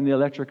 playing the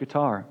electric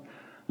guitar.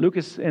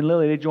 Lucas and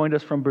Lily, they joined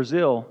us from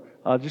Brazil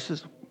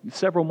just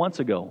several months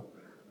ago,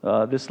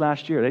 this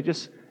last year.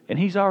 And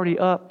he's already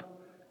up,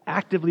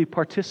 actively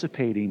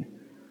participating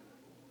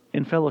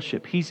in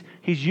fellowship. He's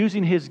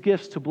using his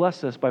gifts to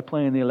bless us by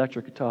playing the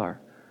electric guitar.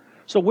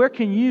 So where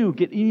can you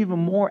get even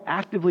more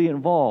actively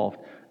involved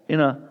in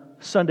a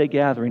Sunday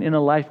gathering, in a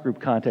life group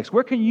context?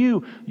 Where can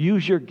you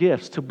use your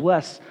gifts to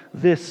bless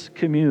this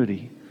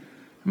community?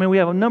 I mean, we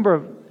have a number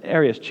of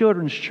areas.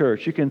 Children's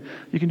church. You can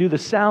do the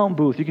sound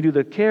booth. You can do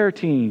the care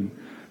team.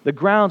 The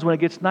grounds when it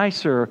gets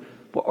nicer.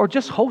 Or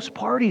just host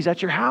parties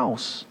at your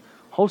house.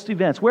 Host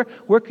events.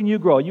 Where can you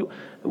grow?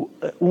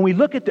 When we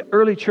look at the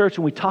early church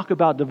and we talk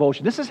about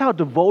devotion, this is how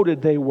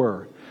devoted they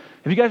were.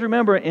 If you guys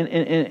remember,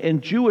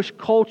 in Jewish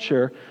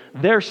culture,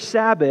 their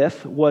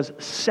Sabbath was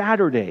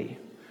Saturday.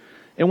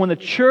 And when the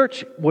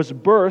church was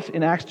birthed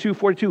in Acts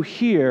 2:42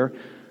 here,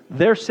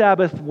 their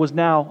Sabbath was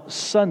now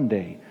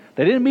Sunday.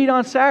 They didn't meet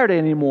on Saturday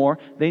anymore.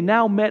 They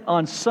now met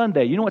on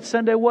Sunday. You know what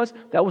Sunday was?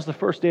 That was the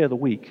first day of the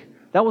week.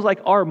 That was like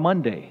our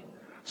Monday.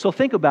 So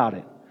think about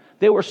it.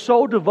 They were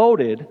so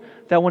devoted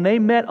that when they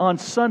met on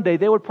Sunday,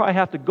 they would probably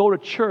have to go to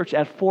church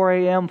at 4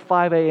 a.m.,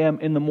 5 a.m.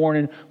 in the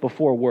morning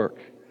before work.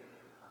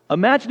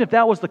 Imagine if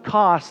that was the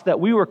cost that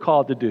we were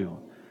called to do.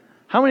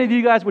 How many of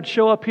you guys would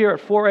show up here at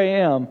 4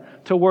 a.m.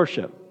 to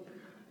worship?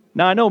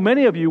 Now, I know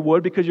many of you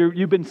would because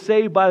you've been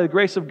saved by the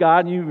grace of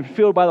God and you've been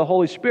filled by the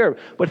Holy Spirit.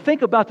 But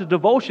think about the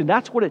devotion.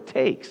 That's what it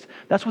takes.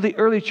 That's what the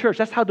early church,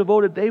 that's how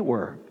devoted they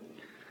were.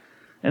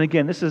 And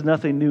again, this is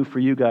nothing new for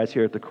you guys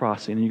here at the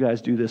Crossing, and you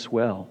guys do this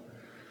well.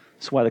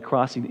 That's why the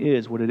Crossing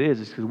is what it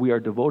is because we are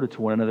devoted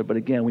to one another. But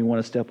again, we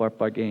want to step up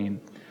our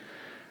game.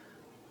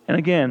 And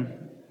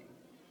again,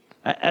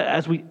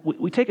 as we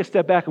take a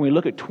step back and we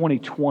look at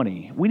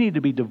 2020, we need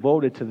to be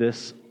devoted to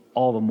this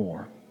all the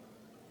more,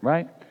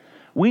 right?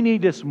 We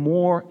need this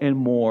more and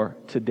more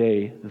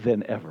today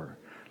than ever.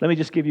 Let me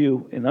just give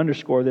you and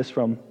underscore this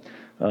from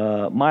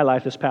my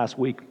life this past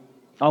week.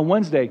 On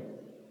Wednesday,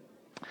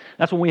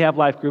 that's when we have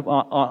life group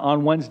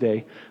on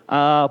Wednesday.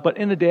 But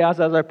in the day, as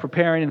I was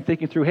preparing and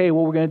thinking through, hey,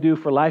 what we're going to do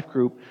for life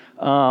group,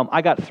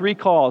 I got 3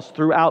 calls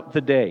throughout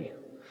the day.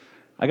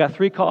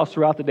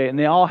 And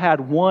they all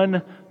had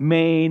one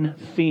main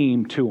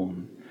theme to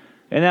them.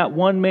 And that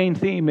one main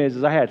theme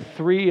is I had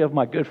 3 of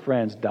my good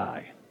friends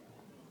die.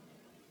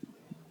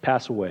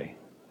 Pass away.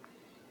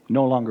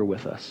 No longer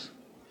with us.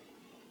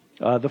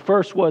 The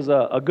first was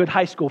a good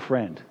high school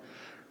friend.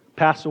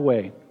 Pass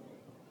away.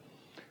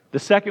 The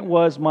second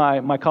was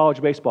my college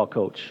baseball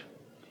coach.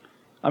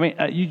 I mean,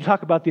 you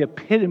talk about the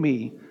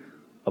epitome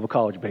of a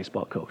college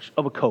baseball coach,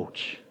 of a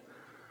coach.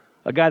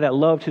 A guy that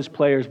loved his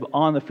players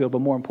on the field,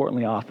 but more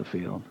importantly, off the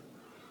field.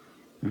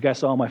 You guys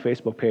saw on my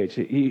Facebook page,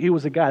 he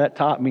was a guy that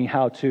taught me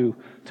how to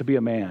be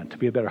a man, to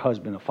be a better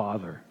husband, a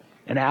father,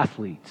 an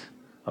athlete,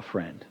 a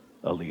friend,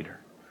 a leader.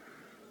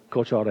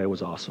 Coach Alday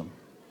was awesome.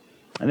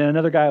 And then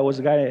another guy was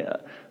a guy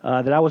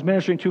that I was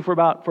ministering to for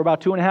about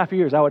 2.5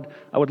 years. I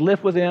would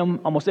live with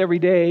him almost every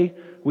day.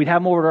 We'd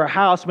have him over to our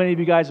house. Many of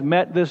you guys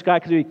met this guy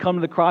because he'd come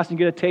to the cross and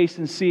get a taste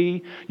and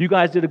see. You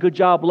guys did a good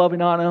job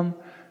loving on him.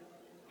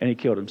 And he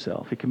killed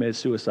himself. He committed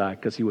suicide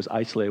because he was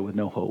isolated with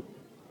no hope.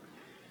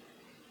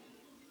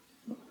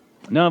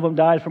 None of them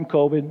died from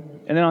COVID.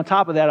 And then on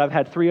top of that, I've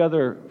had 3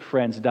 other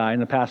friends die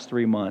in the past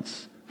 3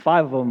 months.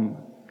 5 of them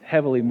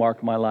heavily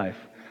marked my life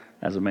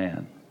as a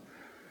man.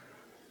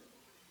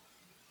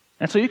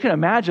 And so you can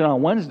imagine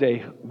on Wednesday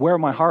where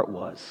my heart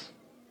was.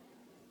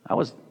 I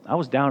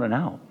was down and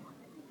out.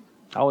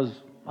 I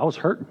was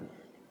hurting.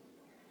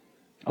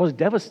 I was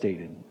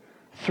devastated.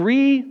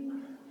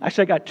 I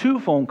got 2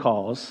 phone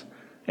calls,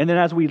 and then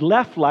as we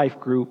left life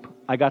group,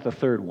 I got the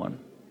 3rd one,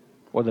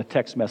 or the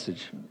text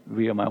message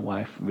via my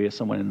wife, via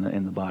someone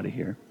in the body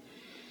here.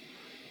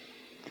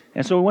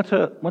 And so we went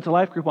to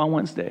life group on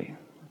Wednesday.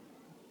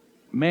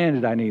 Man,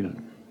 did I need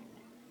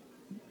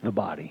the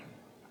body.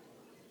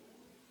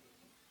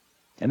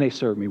 And they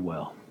served me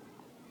well.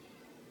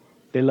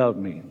 They loved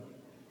me.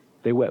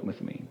 They wept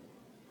with me.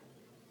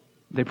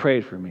 They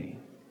prayed for me.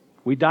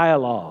 We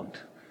dialogued.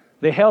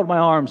 They held my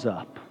arms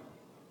up.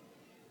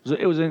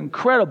 It was an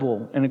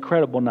incredible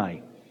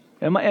night.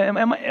 And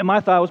my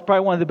thought it was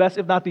probably one of the best,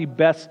 if not the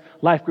best,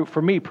 life group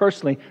for me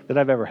personally that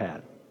I've ever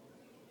had.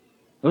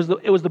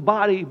 It was the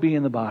body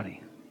being the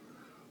body,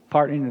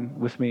 partnering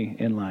with me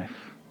in life.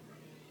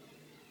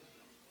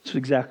 It's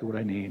exactly what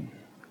I need.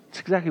 It's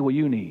exactly what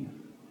you need.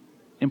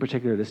 In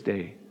particular this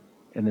day,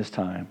 in this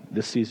time,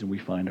 this season we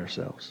find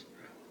ourselves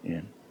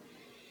in.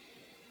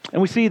 And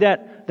we see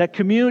that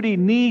community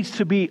needs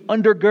to be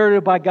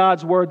undergirded by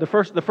God's Word, the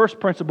first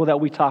principle that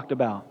we talked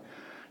about.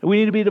 And we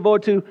need to be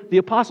devoted to the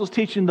apostles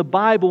teaching the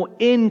Bible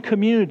in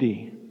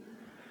community.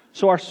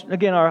 So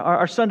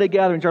our Sunday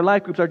gatherings, our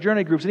life groups, our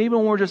journey groups, and even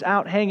when we're just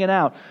out hanging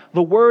out,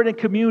 the Word and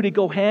community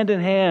go hand in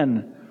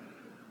hand.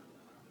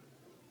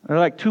 They're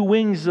like 2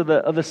 wings of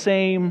the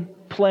same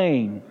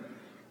plane.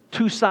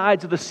 2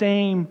 sides of the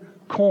same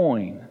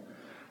coin.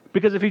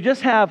 Because if you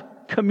just have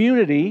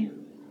community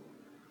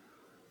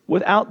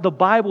without the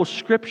Bible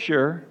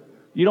scripture,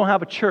 you don't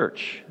have a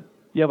church.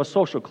 You have a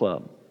social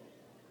club.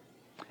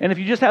 And if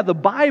you just have the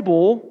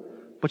Bible,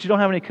 but you don't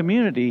have any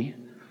community,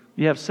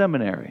 you have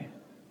seminary.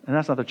 And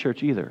that's not the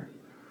church either.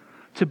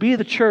 To be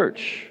the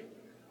church,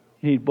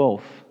 you need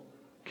both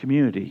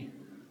community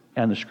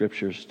and the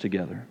scriptures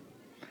together.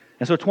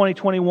 And so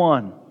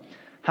 2021,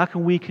 how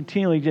can we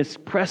continually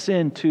just press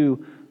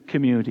into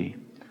community?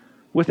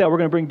 With that, we're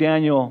going to bring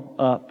Daniel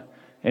up,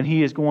 and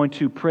he is going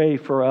to pray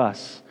for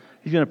us.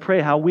 He's going to pray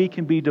how we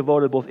can be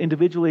devoted both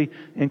individually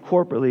and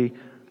corporately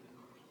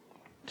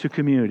to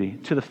community,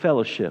 to the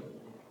fellowship.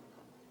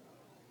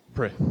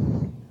 Pray.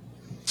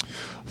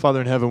 Father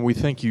in heaven, we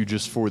thank you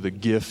just for the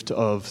gift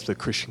of the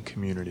Christian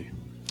community.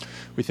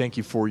 We thank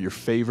you for your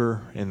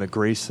favor and the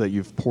grace that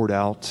you've poured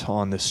out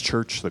on this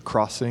church, the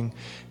Crossing,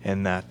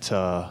 and that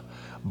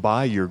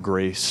by your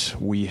grace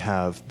we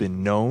have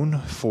been known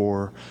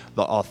for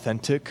the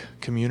authentic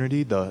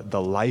community,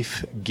 the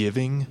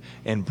life-giving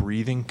and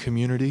breathing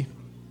community.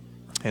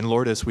 And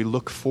Lord, as we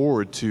look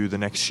forward to the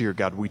next year,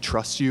 God, we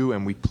trust you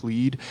and we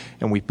plead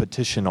and we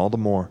petition all the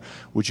more.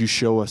 Would you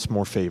show us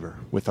more favor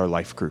with our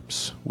life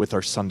groups, with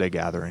our Sunday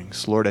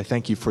gatherings? Lord, I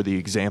thank you for the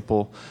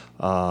example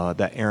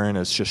that Aaron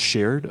has just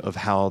shared of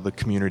how the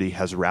community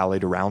has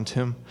rallied around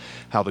him,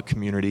 how the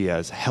community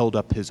has held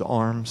up his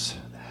arms,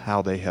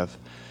 how they have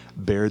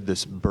bared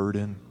this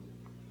burden,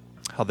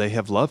 how they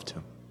have loved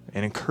him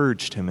and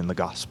encouraged him in the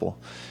gospel.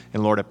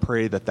 And Lord, I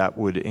pray that that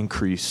would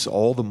increase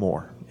all the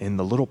more in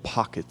the little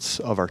pockets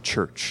of our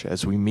church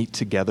as we meet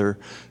together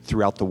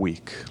throughout the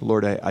week.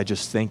 Lord, I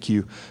just thank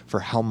you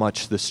for how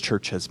much this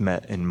church has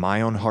met in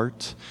my own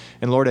heart.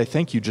 And Lord, I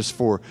thank you just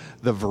for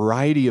the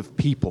variety of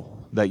people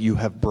that you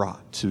have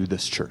brought to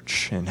this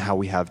church and how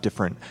we have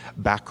different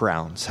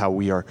backgrounds, how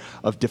we are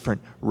of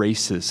different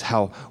races,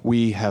 how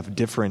we have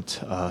different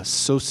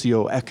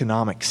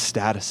socioeconomic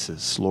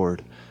statuses,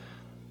 Lord.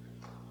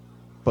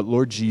 But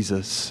Lord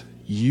Jesus,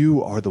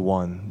 you are the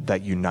one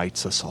that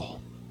unites us all.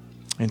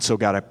 And so,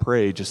 God, I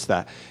pray just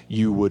that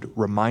you would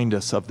remind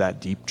us of that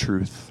deep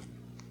truth,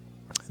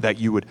 that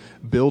you would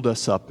build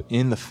us up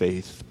in the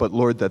faith, but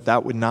Lord,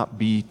 that would not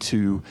be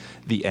to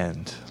the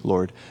end,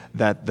 Lord,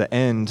 that the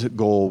end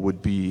goal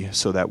would be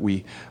so that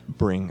we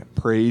bring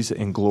praise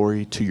and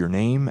glory to your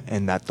name,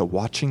 and that the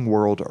watching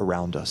world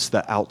around us,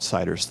 the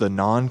outsiders, the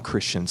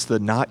non-Christians, the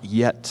not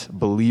yet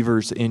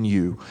believers in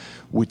you,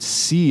 would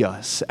see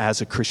us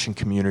as a Christian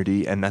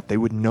community, and that they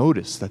would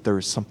notice that there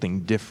is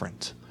something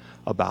different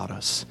about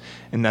us,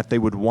 and that they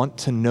would want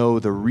to know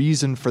the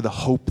reason for the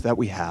hope that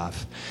we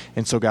have.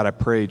 And so, God, I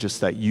pray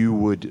just that you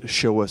would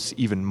show us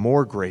even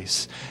more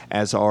grace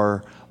as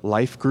our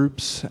life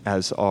groups,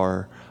 as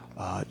our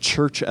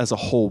church as a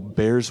whole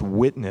bears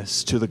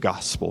witness to the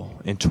gospel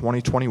in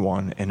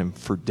 2021 and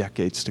for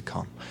decades to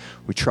come.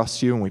 We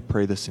trust you and we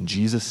pray this in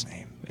Jesus'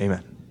 name.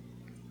 Amen.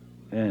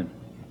 Amen.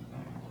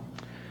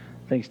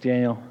 Thanks,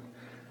 Daniel.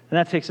 And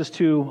that takes us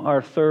to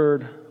our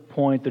third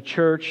point, the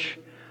church.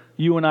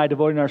 You and I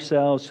devoting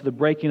ourselves to the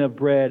breaking of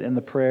bread and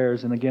the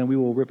prayers. And again, we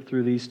will rip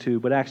through these two.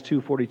 But Acts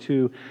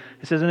 2:42,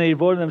 it says, and they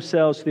devoted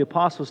themselves to the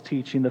apostles'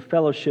 teaching, the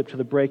fellowship, to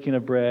the breaking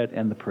of bread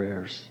and the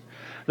prayers.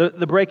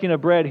 The breaking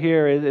of bread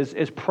here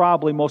is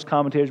probably, most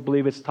commentators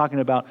believe, it's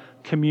talking about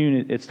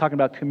communion. It's talking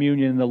about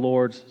communion in the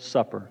Lord's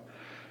Supper.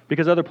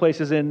 Because other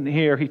places in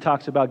here, he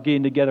talks about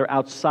getting together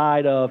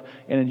outside of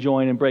and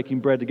enjoying and breaking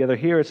bread together.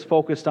 Here, it's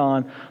focused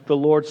on the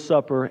Lord's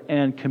Supper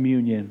and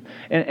communion.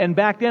 And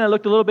back then, it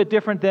looked a little bit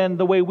different than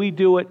the way we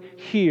do it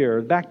here.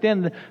 Back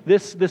then,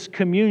 this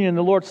communion,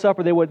 the Lord's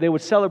Supper, they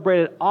would celebrate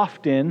it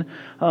often,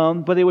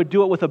 but they would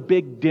do it with a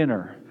big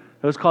dinner.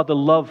 It was called the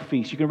love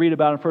feast. You can read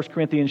about it in 1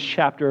 Corinthians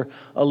chapter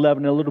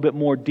 11 in a little bit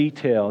more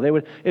detail.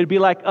 It'd be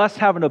like us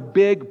having a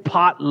big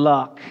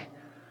potluck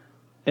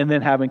and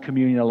then having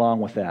communion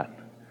along with that.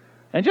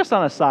 And just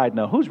on a side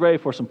note, who's ready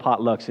for some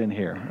potlucks in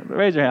here?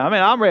 Raise your hand. I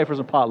mean, I'm ready for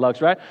some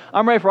potlucks, right?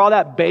 I'm ready for all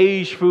that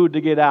beige food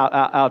to get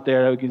out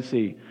there that we can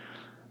see.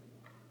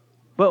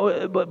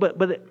 But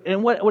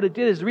what it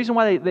did is, the reason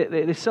why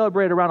they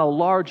celebrated around a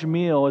large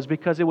meal is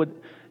because it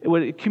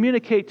would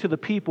communicate to the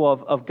people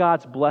of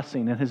God's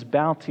blessing and His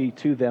bounty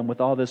to them with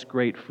all this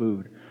great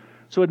food.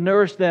 So it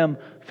nourished them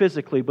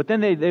physically, but then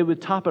they would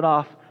top it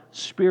off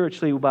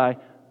spiritually by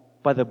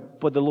the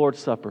Lord's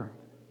Supper,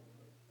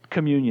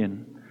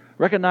 communion.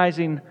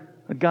 Recognizing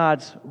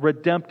God's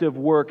redemptive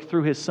work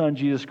through His Son,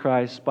 Jesus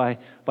Christ, by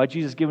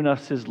Jesus giving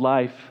us His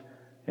life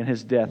and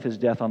His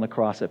death on the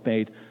cross that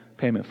made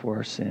payment for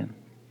our sin.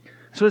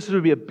 So this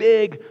would be a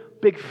big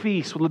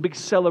feast with a big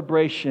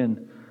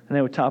celebration, and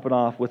they would top it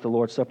off with the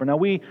Lord's Supper. Now,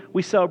 we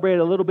celebrate it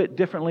a little bit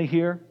differently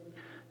here,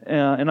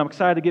 and I'm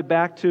excited to get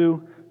back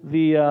to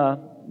the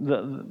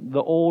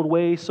old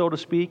way, so to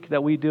speak,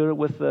 that we do it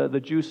with the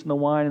juice and the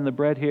wine and the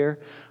bread here.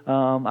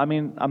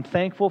 I'm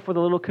thankful for the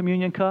little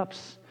communion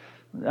cups.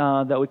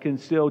 That we can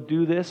still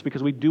do this,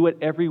 because we do it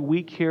every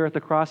week here at the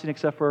Crossing,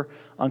 except for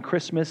on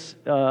Christmas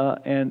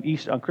and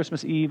Easter, on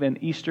Christmas Eve and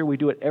Easter. We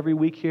do it every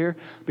week here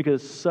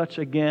because it's such,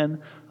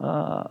 again,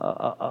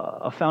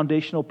 a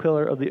foundational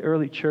pillar of the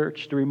early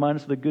church to remind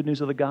us of the good news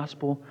of the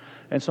gospel.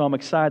 And so I'm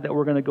excited that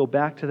we're going to go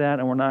back to that,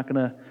 and we're not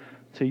going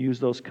to use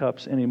those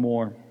cups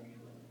anymore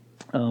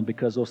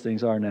because those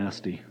things are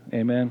nasty.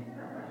 Amen?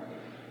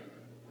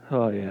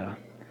 Oh, yeah.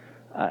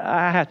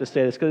 I have to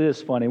say this because it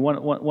is funny.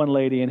 One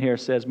lady in here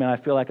says, man, I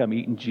feel like I'm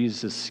eating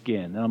Jesus'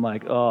 skin. And I'm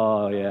like,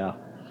 oh, yeah.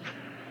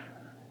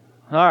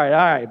 All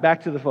right,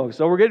 back to the focus.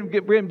 So we're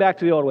getting back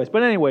to the old ways.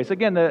 But anyways,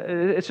 again,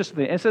 it's just the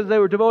thing. It says they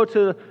were devoted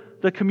to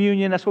the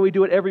communion. That's why we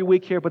do it every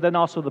week here, but then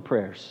also the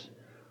prayers.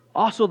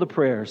 Also the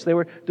prayers. They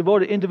were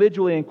devoted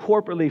individually and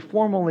corporately,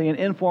 formally and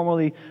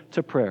informally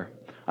to prayer.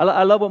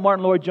 I love what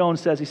Martin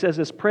Lloyd-Jones says. He says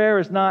this, prayer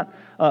is not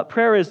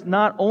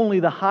only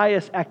the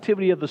highest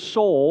activity of the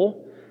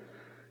soul,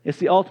 it's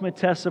the ultimate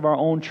test of our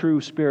own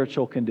true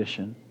spiritual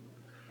condition.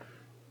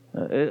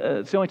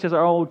 It's the only test of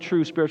our own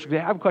true spiritual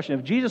condition. I have a question.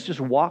 If Jesus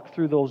just walked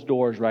through those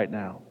doors right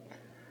now,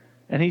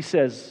 and He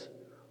says,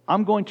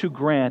 I'm going to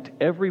grant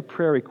every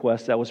prayer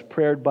request that was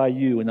prayed by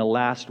you in the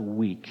last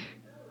week,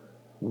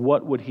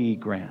 what would He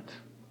grant?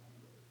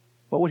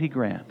 What would He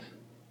grant?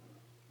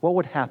 What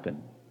would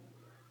happen?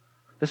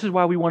 This is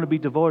why we want to be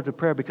devoted to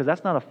prayer, because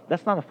that's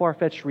not a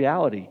far-fetched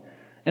reality.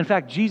 In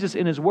fact, Jesus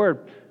in His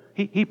Word,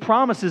 He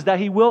promises that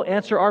He will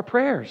answer our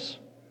prayers.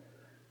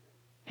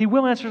 He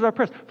will answer our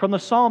prayers. From the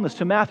psalmist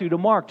to Matthew to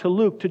Mark to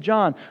Luke to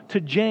John to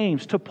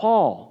James to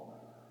Paul.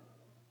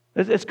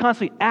 It's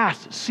constantly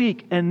ask,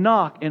 seek, and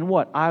knock, and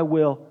what? I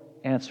will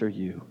answer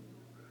you.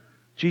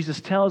 Jesus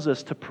tells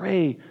us to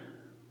pray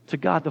to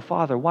God the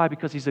Father. Why?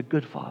 Because He's a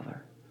good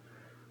Father.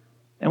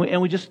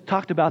 And we just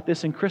talked about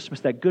this in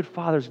Christmas, that good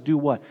fathers do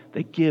what?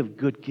 They give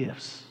good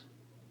gifts.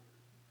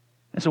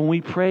 And so when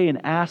we pray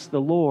and ask the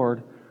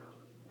Lord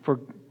for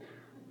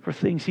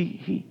things,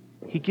 He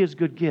gives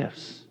good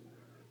gifts.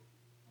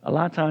 A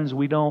lot of times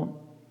we don't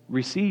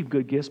receive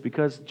good gifts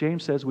because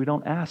James says we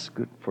don't ask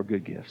for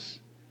good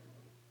gifts.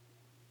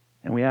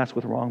 And we ask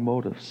with wrong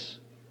motives.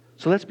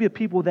 So let's be a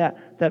people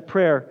that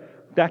prayer.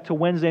 Back to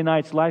Wednesday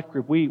night's life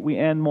group. We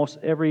end most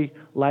every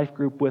life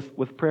group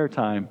with prayer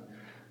time.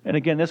 And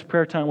again, this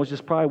prayer time was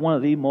just probably one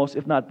of the most,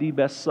 if not the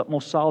best,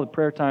 most solid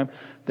prayer time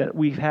that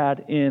we've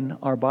had in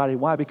our body.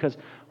 Why? Because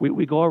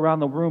we go around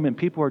the room and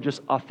people are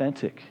just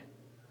authentic.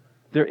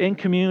 They're in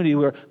community.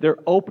 They're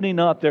opening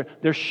up.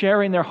 They're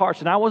sharing their hearts.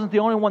 And I wasn't the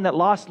only one that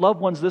lost loved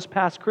ones this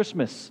past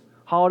Christmas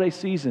holiday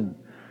season.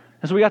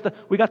 And so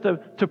we got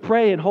to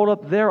pray and hold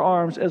up their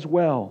arms as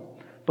well.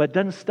 But it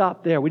doesn't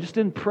stop there. We just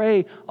didn't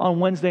pray on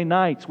Wednesday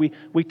nights.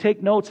 We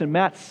take notes, and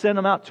Matt sent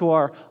them out to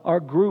our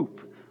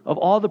group of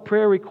all the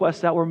prayer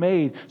requests that were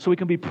made, so we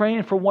can be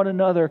praying for one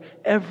another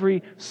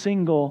every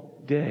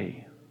single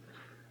day.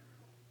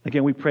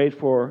 Again, we prayed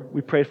for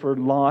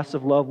loss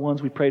of loved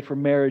ones. We prayed for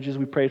marriages.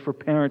 We prayed for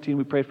parenting.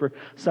 We prayed for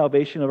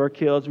salvation of our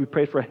kids. We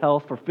prayed for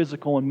health, for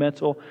physical and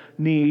mental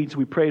needs.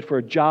 We prayed for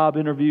a job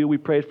interview. We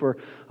prayed for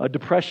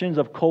depressions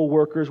of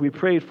co-workers. We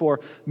prayed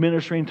for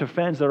ministering to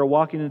friends that are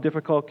walking in a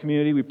difficult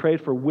community. We prayed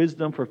for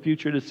wisdom for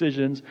future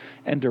decisions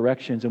and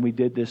directions. And we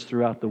did this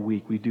throughout the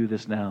week. We do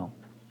this now.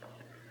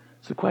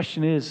 So the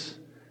question is,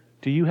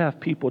 do you have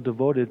people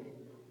devoted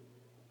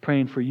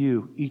praying for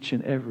you each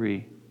and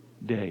every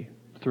day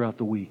throughout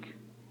the week?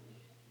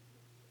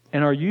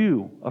 And are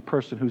you a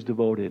person who's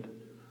devoted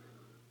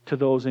to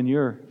those in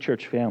your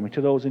church family,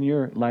 to those in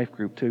your life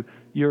group, to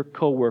your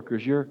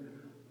co-workers, your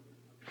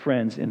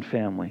friends and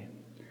family?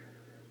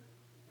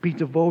 Be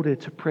devoted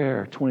to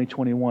prayer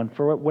 2021.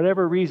 For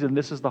whatever reason,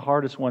 this is the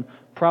hardest one,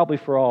 probably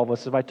for all of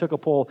us. If I took a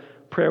poll,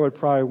 prayer would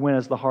probably win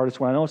as the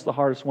hardest one. I know it's the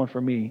hardest one for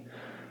me.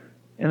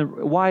 And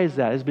why is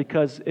that? It's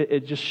because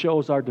it just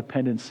shows our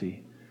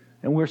dependency.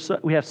 And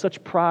we have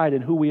such pride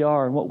in who we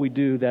are and what we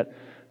do that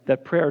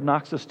prayer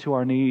knocks us to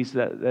our knees,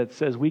 that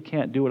says we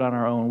can't do it on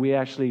our own. We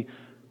actually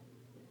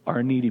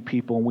are needy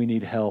people and we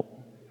need help.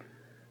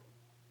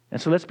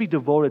 And so let's be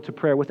devoted to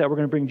prayer. With that, we're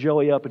going to bring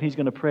Joey up, and he's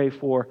going to pray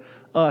for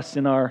us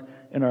in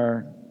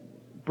our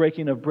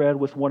breaking of bread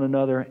with one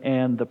another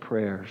and the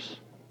prayers.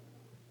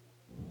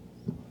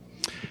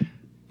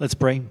 Let's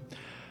pray.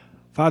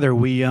 Father,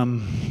 we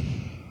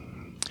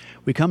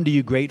come to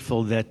you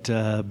grateful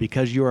that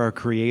because you're our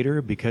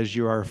Creator, because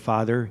you're our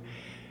Father,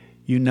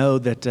 you know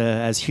that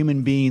as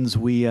human beings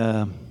we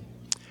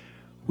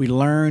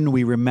learn,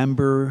 we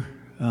remember,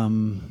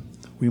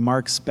 we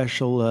mark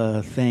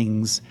special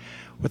things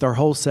with our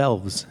whole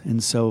selves.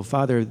 And so,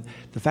 Father,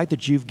 the fact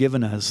that you've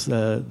given us,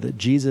 that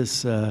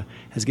Jesus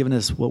has given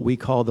us what we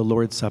call the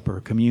Lord's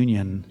Supper,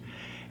 communion,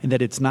 and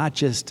that it's not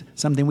just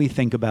something we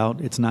think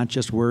about, it's not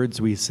just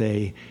words we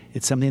say,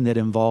 it's something that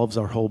involves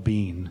our whole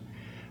being.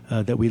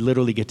 That we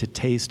literally get to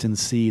taste and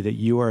see that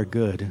you are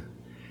good,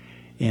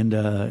 and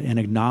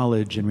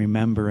acknowledge and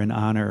remember and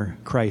honor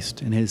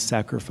Christ and His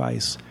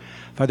sacrifice.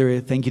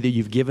 Father, thank you that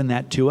you've given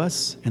that to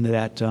us, and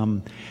that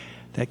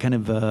kind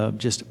of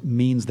just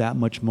means that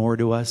much more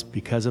to us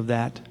because of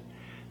that.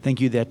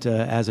 Thank you that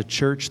as a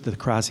church, the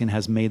Crossing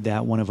has made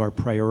that one of our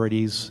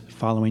priorities,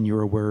 following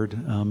your word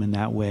in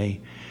that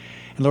way.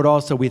 And Lord,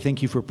 also, we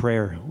thank you for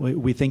prayer.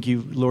 We thank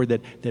you, Lord,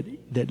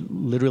 that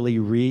literally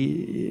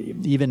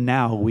even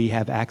now we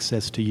have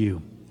access to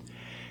you.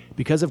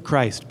 Because of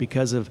Christ,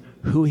 because of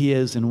who He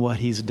is and what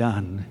He's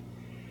done,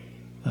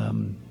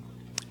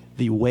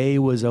 the way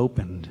was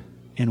opened,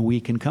 and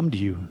we can come to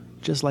you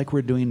just like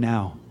we're doing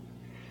now.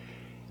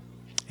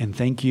 And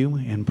thank you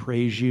and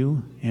praise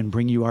you and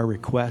bring you our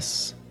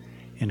requests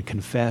and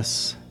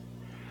confess.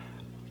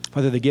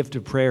 Father, the gift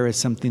of prayer is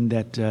something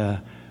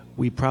that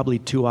we probably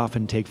too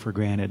often take for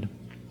granted.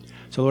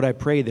 So, Lord, I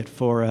pray that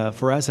for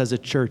us as a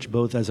church,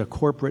 both as a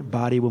corporate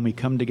body when we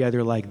come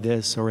together like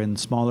this or in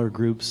smaller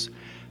groups,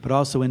 but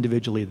also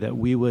individually, that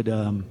we would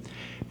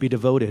be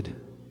devoted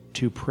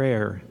to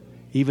prayer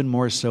even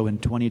more so in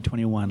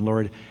 2021.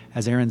 Lord,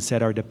 as Aaron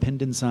said, our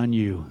dependence on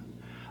you,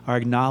 our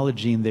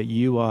acknowledging that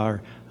you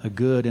are a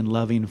good and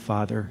loving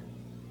Father.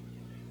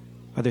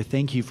 Father,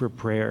 thank you for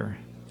prayer.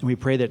 And we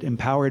pray that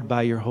empowered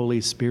by your Holy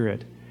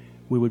Spirit,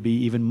 we would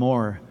be even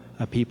more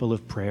a people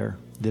of prayer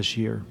this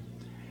year.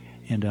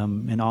 And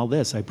in all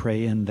this, I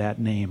pray in that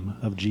name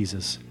of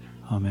Jesus.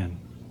 Amen.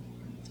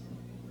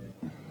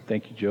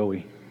 Thank you,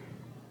 Joey.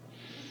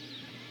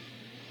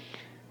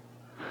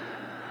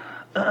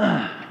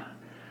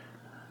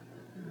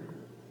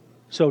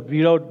 So,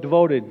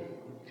 devoted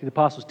to the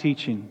apostles'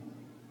 teaching,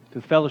 to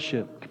the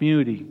fellowship,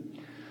 community,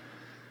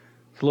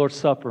 to the Lord's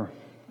Supper,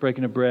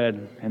 breaking of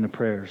bread, and the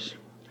prayers.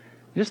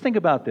 Just think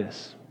about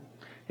this.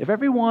 If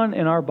everyone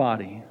in our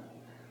body,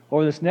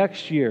 over this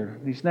next year,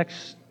 these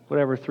next,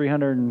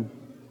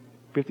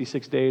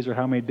 356 days or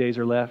how many days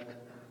are left?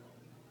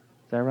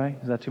 Is that right?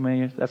 Is that too many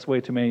years? That's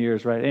way too many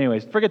years, right?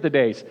 Anyways, forget the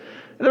days.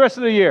 The rest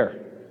of the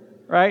year,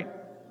 right?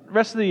 The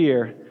rest of the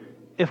year,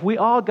 if we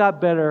all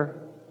got better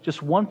just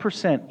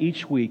 1%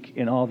 each week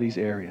in all these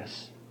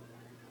areas,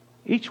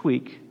 each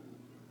week,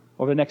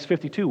 over the next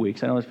 52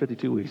 weeks, I know there's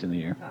 52 weeks in the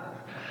year,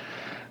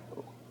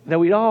 that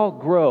we'd all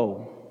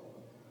grow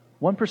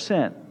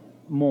 1%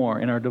 more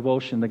in our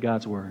devotion to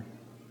God's Word,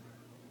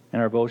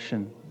 and our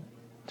devotion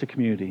to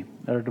community,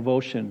 and our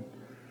devotion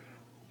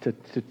to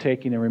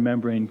taking and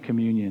remembering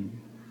communion,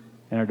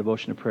 and our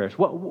devotion to prayers.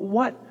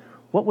 What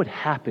would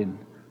happen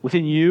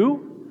within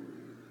you?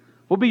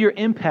 What would be your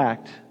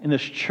impact in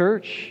this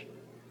church,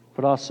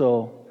 but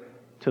also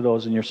to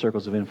those in your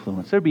circles of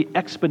influence? There'd be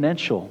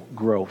exponential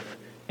growth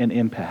and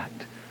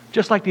impact,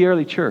 just like the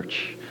early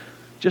church.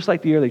 Just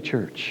like the early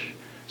church.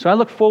 So I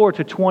look forward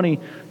to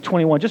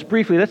 2021. Just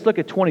briefly, let's look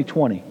at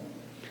 2020.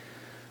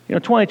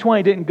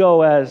 2020 didn't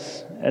go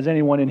as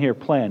anyone in here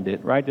planned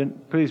it,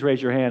 right? Please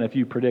raise your hand if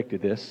you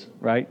predicted this,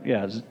 right?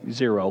 Yeah,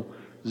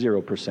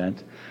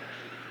 0%.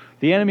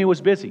 The enemy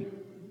was busy.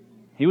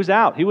 He was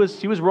out. He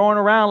was roaring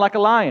around like a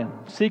lion,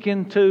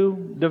 seeking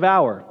to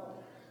devour.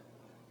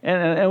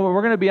 And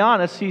we're going to be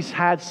honest, he's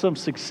had some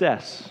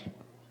success.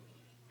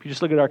 If you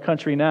just look at our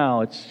country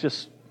now, it's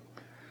just,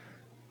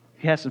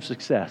 he has some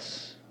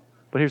success.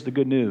 But here's the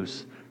good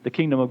news. The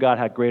kingdom of God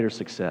had greater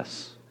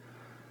success.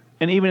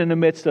 And even in the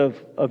midst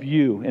of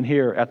you and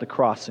here at the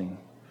crossing.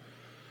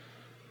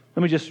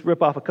 Let me just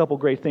rip off a couple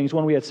great things.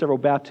 One, we had several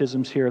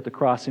baptisms here at the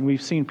crossing.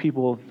 We've seen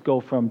people go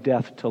from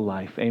death to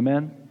life.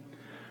 Amen?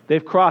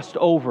 They've crossed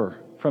over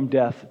from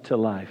death to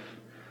life.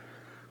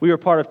 We were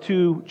part of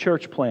two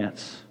church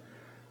plants.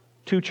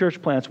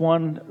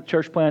 One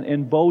church plant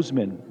in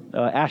Bozeman.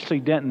 Ashley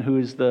Denton, who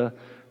is the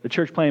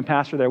church planting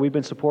pastor there. We've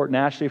been supporting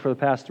Ashley for the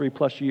past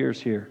 3+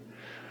 years here.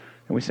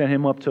 And we sent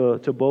him up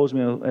to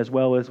Bozeman as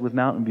well as with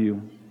Mountain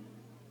View.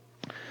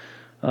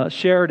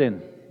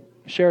 Sheridan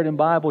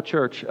Bible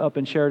Church up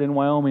in Sheridan,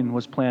 Wyoming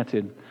was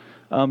planted.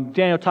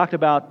 Daniel talked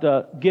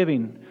about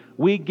giving.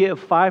 We give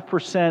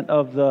 5%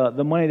 of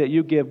the money that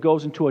you give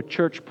goes into a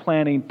church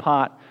planting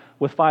pot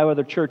with 5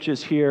 other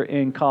churches here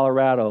in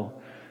Colorado.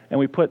 And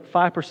we put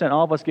 5%,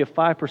 all of us give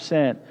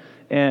 5%,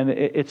 and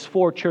it's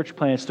for church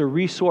plants, to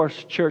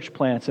resource church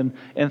plants. And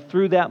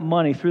through that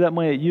money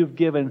that you've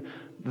given,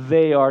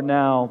 they are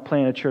now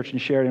planting a church in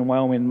Sheridan,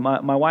 Wyoming.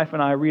 My wife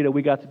and I, Rita,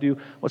 we got to do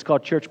what's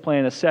called church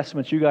planting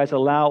assessments. You guys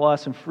allow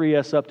us and free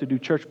us up to do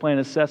church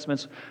planting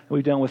assessments.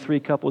 We've done with 3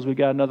 couples. We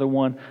got another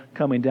one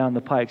coming down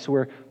the pike.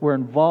 So we're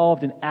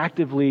involved in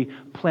actively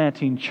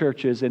planting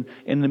churches. And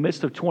in the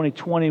midst of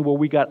 2020, where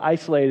we got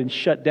isolated and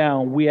shut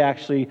down, we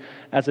actually,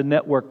 as a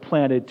network,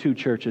 planted 2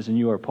 churches, and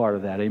you are part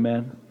of that.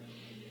 Amen?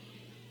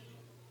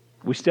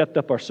 We stepped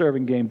up our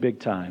serving game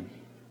big time.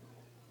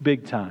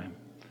 Big time.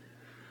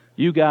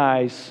 You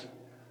guys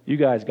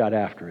got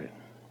after it.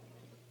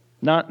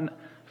 Not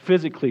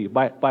physically,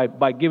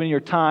 by giving your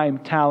time,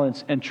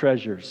 talents, and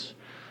treasures.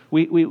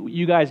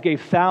 You guys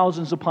gave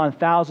thousands upon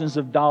thousands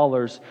of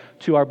dollars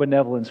to our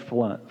benevolence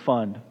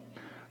fund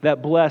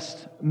that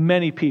blessed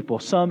many people,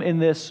 some in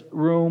this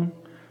room,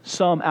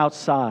 some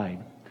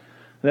outside,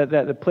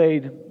 that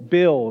paid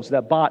bills,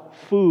 that bought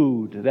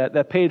food,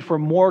 that paid for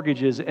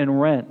mortgages and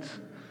rent.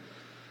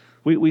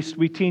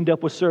 We teamed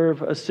up with Serve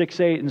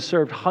 6-8 and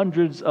served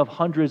hundreds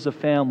of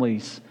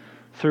families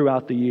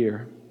throughout the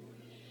year.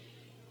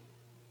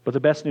 But the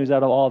best news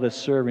out of all this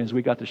serving is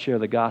we got to share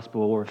the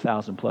gospel over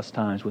 1,000+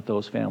 times with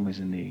those families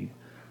in need.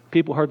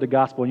 People heard the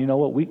gospel, and you know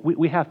what?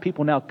 We have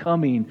people now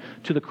coming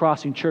to the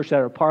Crossing Church that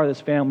are part of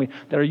this family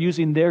that are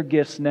using their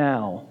gifts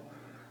now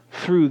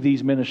through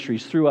these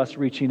ministries, through us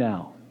reaching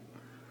out.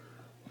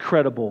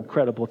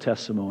 Incredible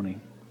testimony.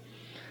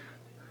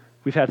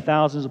 We've had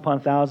thousands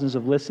upon thousands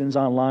of listens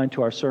online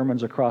to our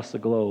sermons across the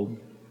globe.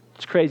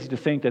 It's crazy to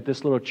think that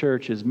this little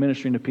church is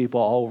ministering to people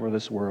all over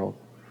this world.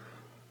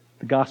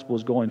 The gospel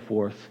is going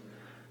forth.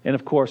 And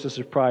of course, this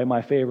is probably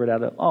my favorite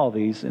out of all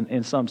these,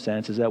 in some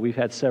sense, is that we've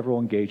had several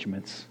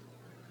engagements.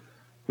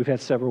 We've had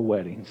several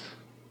weddings.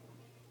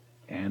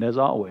 And as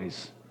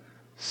always,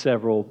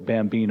 several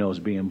bambinos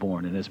being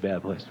born in this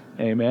bad place.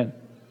 Amen.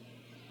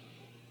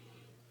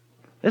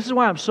 This is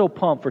why I'm so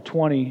pumped for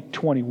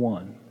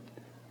 2021.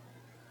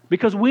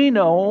 Because we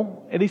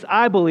know, at least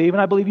I believe,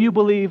 and I believe you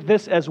believe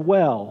this as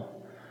well,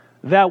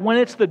 that when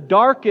it's the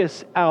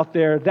darkest out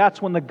there,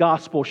 that's when the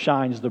gospel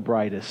shines the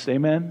brightest.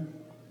 Amen?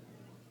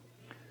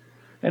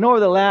 And over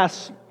the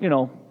last,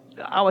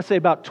 I would say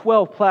about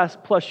 12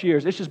 plus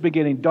years, it's just been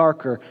getting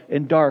darker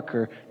and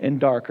darker and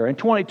darker. And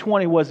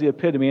 2020 was the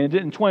epitome, and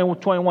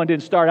 2021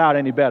 didn't start out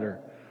any better,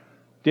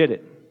 did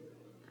it?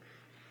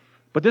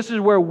 But this is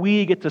where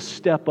we get to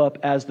step up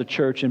as the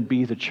church and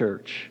be the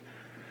church.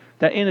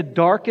 That in the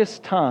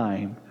darkest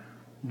time,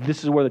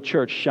 this is where the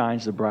church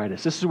shines the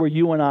brightest. This is where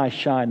you and I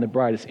shine the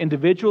brightest.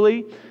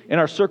 Individually, in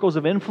our circles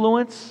of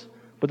influence,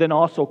 but then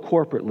also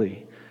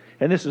corporately.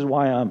 And this is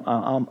why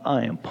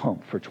I am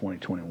pumped for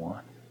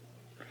 2021.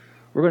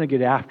 We're going to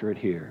get after it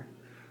here.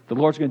 The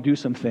Lord's going to do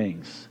some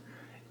things.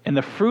 And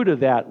the fruit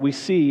of that we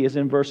see is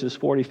in verses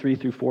 43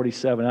 through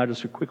 47. I'll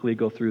just quickly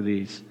go through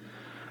these.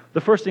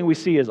 The first thing we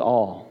see is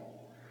all.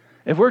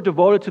 If we're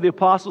devoted to the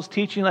apostles'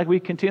 teaching like we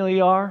continually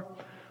are,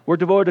 we're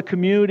devoted to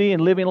community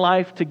and living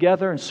life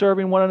together and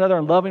serving one another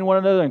and loving one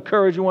another,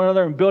 encouraging one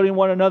another and building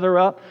one another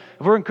up.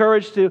 If we're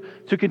encouraged to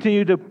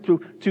continue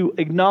to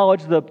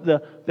acknowledge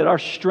that our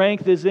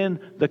strength is in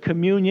the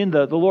communion,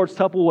 the Lord's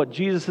Supper, what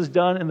Jesus has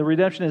done in the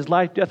redemption of His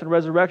life, death, and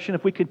resurrection,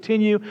 if we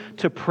continue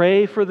to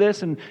pray for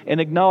this and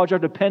acknowledge our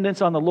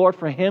dependence on the Lord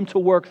for Him to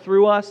work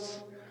through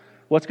us,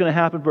 what's going to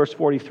happen? Verse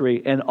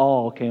 43, and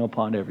all came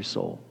upon every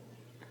soul.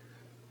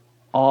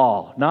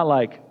 All. Not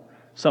like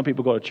some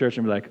people go to church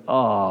and be like,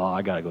 oh,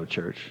 I got to go to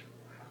church.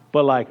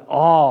 But like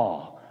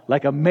all.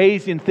 Like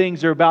amazing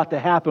things are about to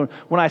happen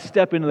when I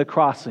step into the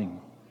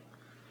crossing.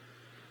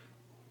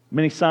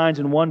 Many signs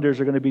and wonders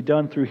are going to be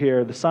done through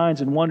here. The signs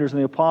and wonders in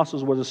the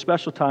apostles was a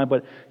special time,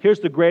 but here's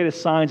the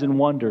greatest signs and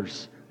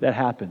wonders that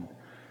happen.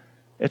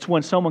 It's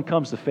when someone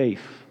comes to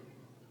faith.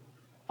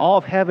 All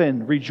of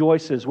heaven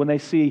rejoices when they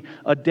see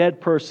a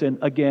dead person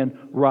again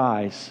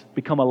rise,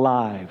 become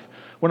alive.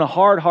 When a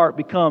hard heart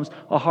becomes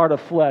a heart of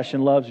flesh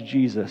and loves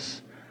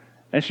Jesus.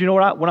 And so you know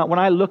what? When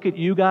I look at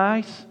you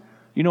guys,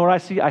 you know what I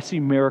see? I see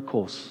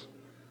miracles.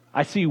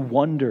 I see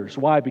wonders.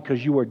 Why?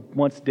 Because you were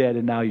once dead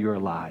and now you're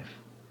alive.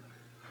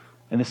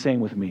 And the same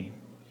with me.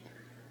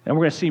 And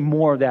we're going to see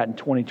more of that in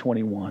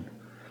 2021.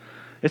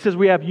 It says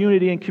we have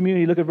unity and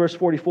community. Look at verse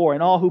 44.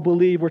 And all who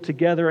believed were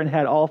together and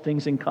had all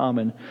things in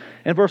common.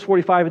 And verse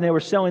 45, and they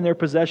were selling their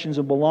possessions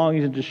and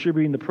belongings and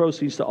distributing the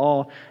proceeds to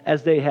all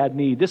as they had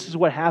need. This is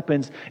what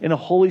happens in a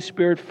Holy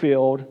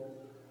Spirit-filled,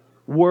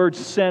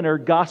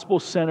 word-centered,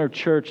 gospel-centered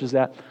church, is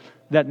that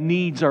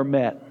needs are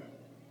met.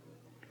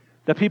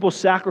 That people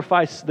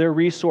sacrifice their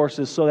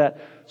resources so that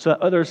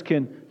others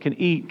can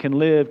eat, can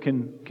live,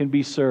 can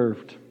be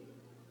served.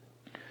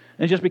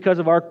 And just because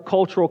of our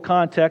cultural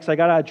context, I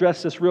got to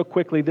address this real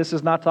quickly. This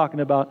is not talking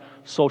about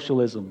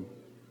socialism.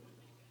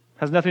 It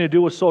has nothing to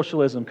do with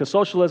socialism, because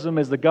socialism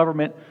is the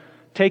government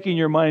taking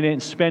your money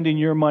and spending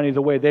your money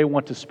the way they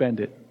want to spend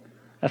it.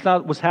 That's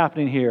not what's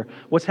happening here.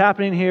 What's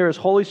happening here is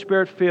Holy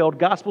Spirit-filled,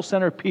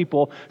 gospel-centered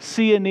people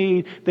see a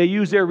need, they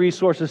use their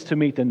resources to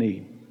meet the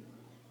need.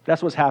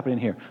 That's what's happening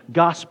here.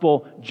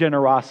 Gospel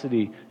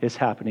generosity is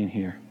happening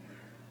here.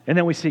 And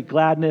then we see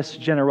gladness,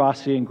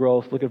 generosity, and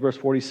growth. Look at verse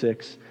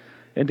 46.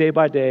 And day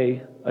by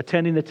day,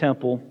 attending the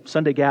temple,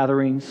 Sunday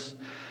gatherings,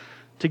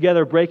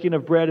 together breaking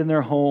of bread in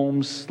their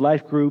homes,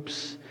 life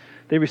groups,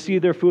 they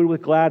received their food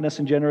with gladness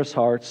and generous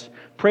hearts,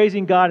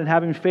 praising God and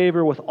having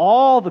favor with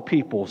all the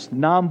peoples,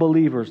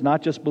 non-believers,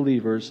 not just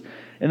believers.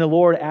 And the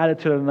Lord added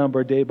to their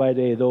number day by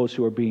day those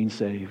who are being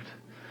saved.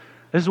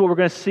 This is what we're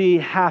going to see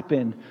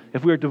happen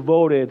if we are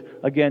devoted,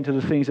 again, to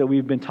the things that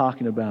we've been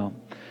talking about.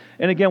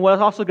 And again,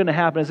 what's also going to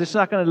happen is it's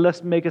not going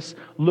to make us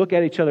look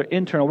at each other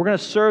internal. We're going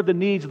to serve the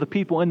needs of the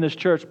people in this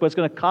church, but it's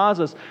going to cause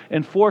us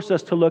and force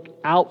us to look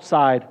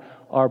outside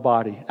our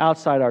body,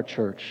 outside our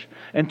church,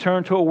 and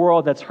turn to a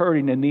world that's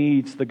hurting and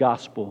needs the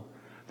gospel,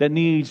 that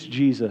needs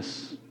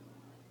Jesus,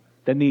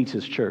 that needs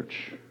His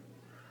church.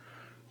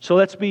 So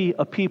let's be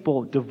a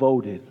people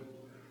devoted,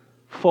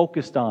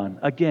 focused on,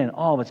 again,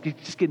 all of us,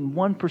 just getting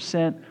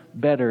 1%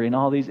 better in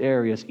all these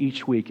areas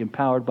each week,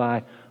 empowered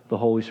by the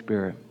Holy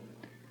Spirit.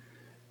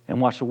 And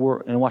watch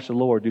the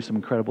Lord do some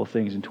incredible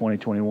things in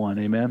 2021.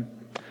 Amen.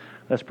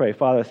 Let's pray.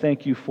 Father,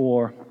 thank you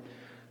for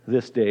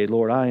this day.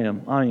 Lord, I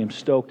am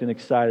stoked and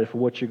excited for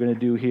what you're going to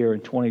do here in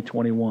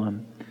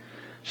 2021.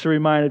 Just a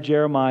reminder of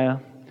Jeremiah.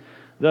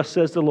 Thus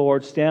says the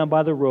Lord, stand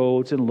by the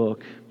roads and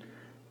look,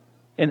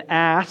 and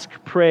ask,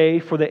 pray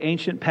for the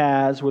ancient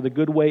paths where the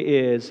good way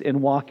is,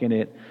 and walk in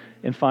it,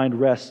 and find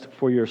rest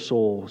for your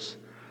souls.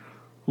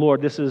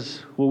 Lord, this is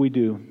what we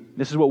do.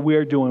 This is what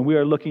we're doing. We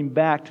are looking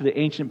back to the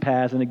ancient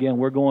paths, and again,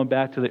 we're going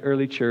back to the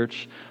early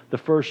church, the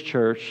first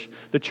church,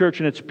 the church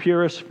in its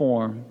purest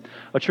form,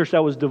 a church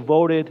that was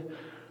devoted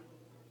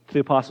to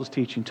the apostles'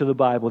 teaching, to the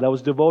Bible, that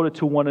was devoted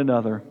to one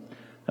another,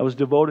 that was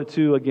devoted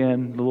to,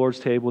 again, the Lord's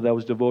table, that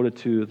was devoted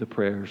to the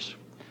prayers.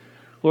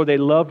 Lord, they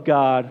loved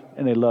God,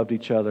 and they loved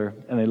each other,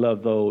 and they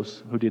loved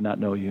those who did not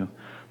know you.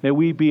 May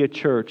we be a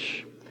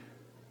church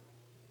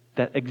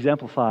that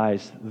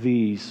exemplifies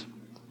these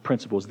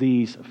principles,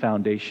 these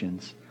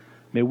foundations.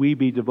 May we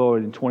be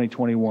devoted in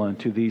 2021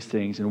 to these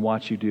things and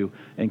watch you do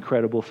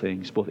incredible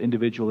things, both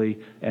individually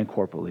and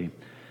corporately.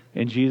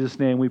 In Jesus'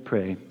 name we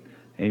pray.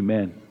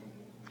 Amen.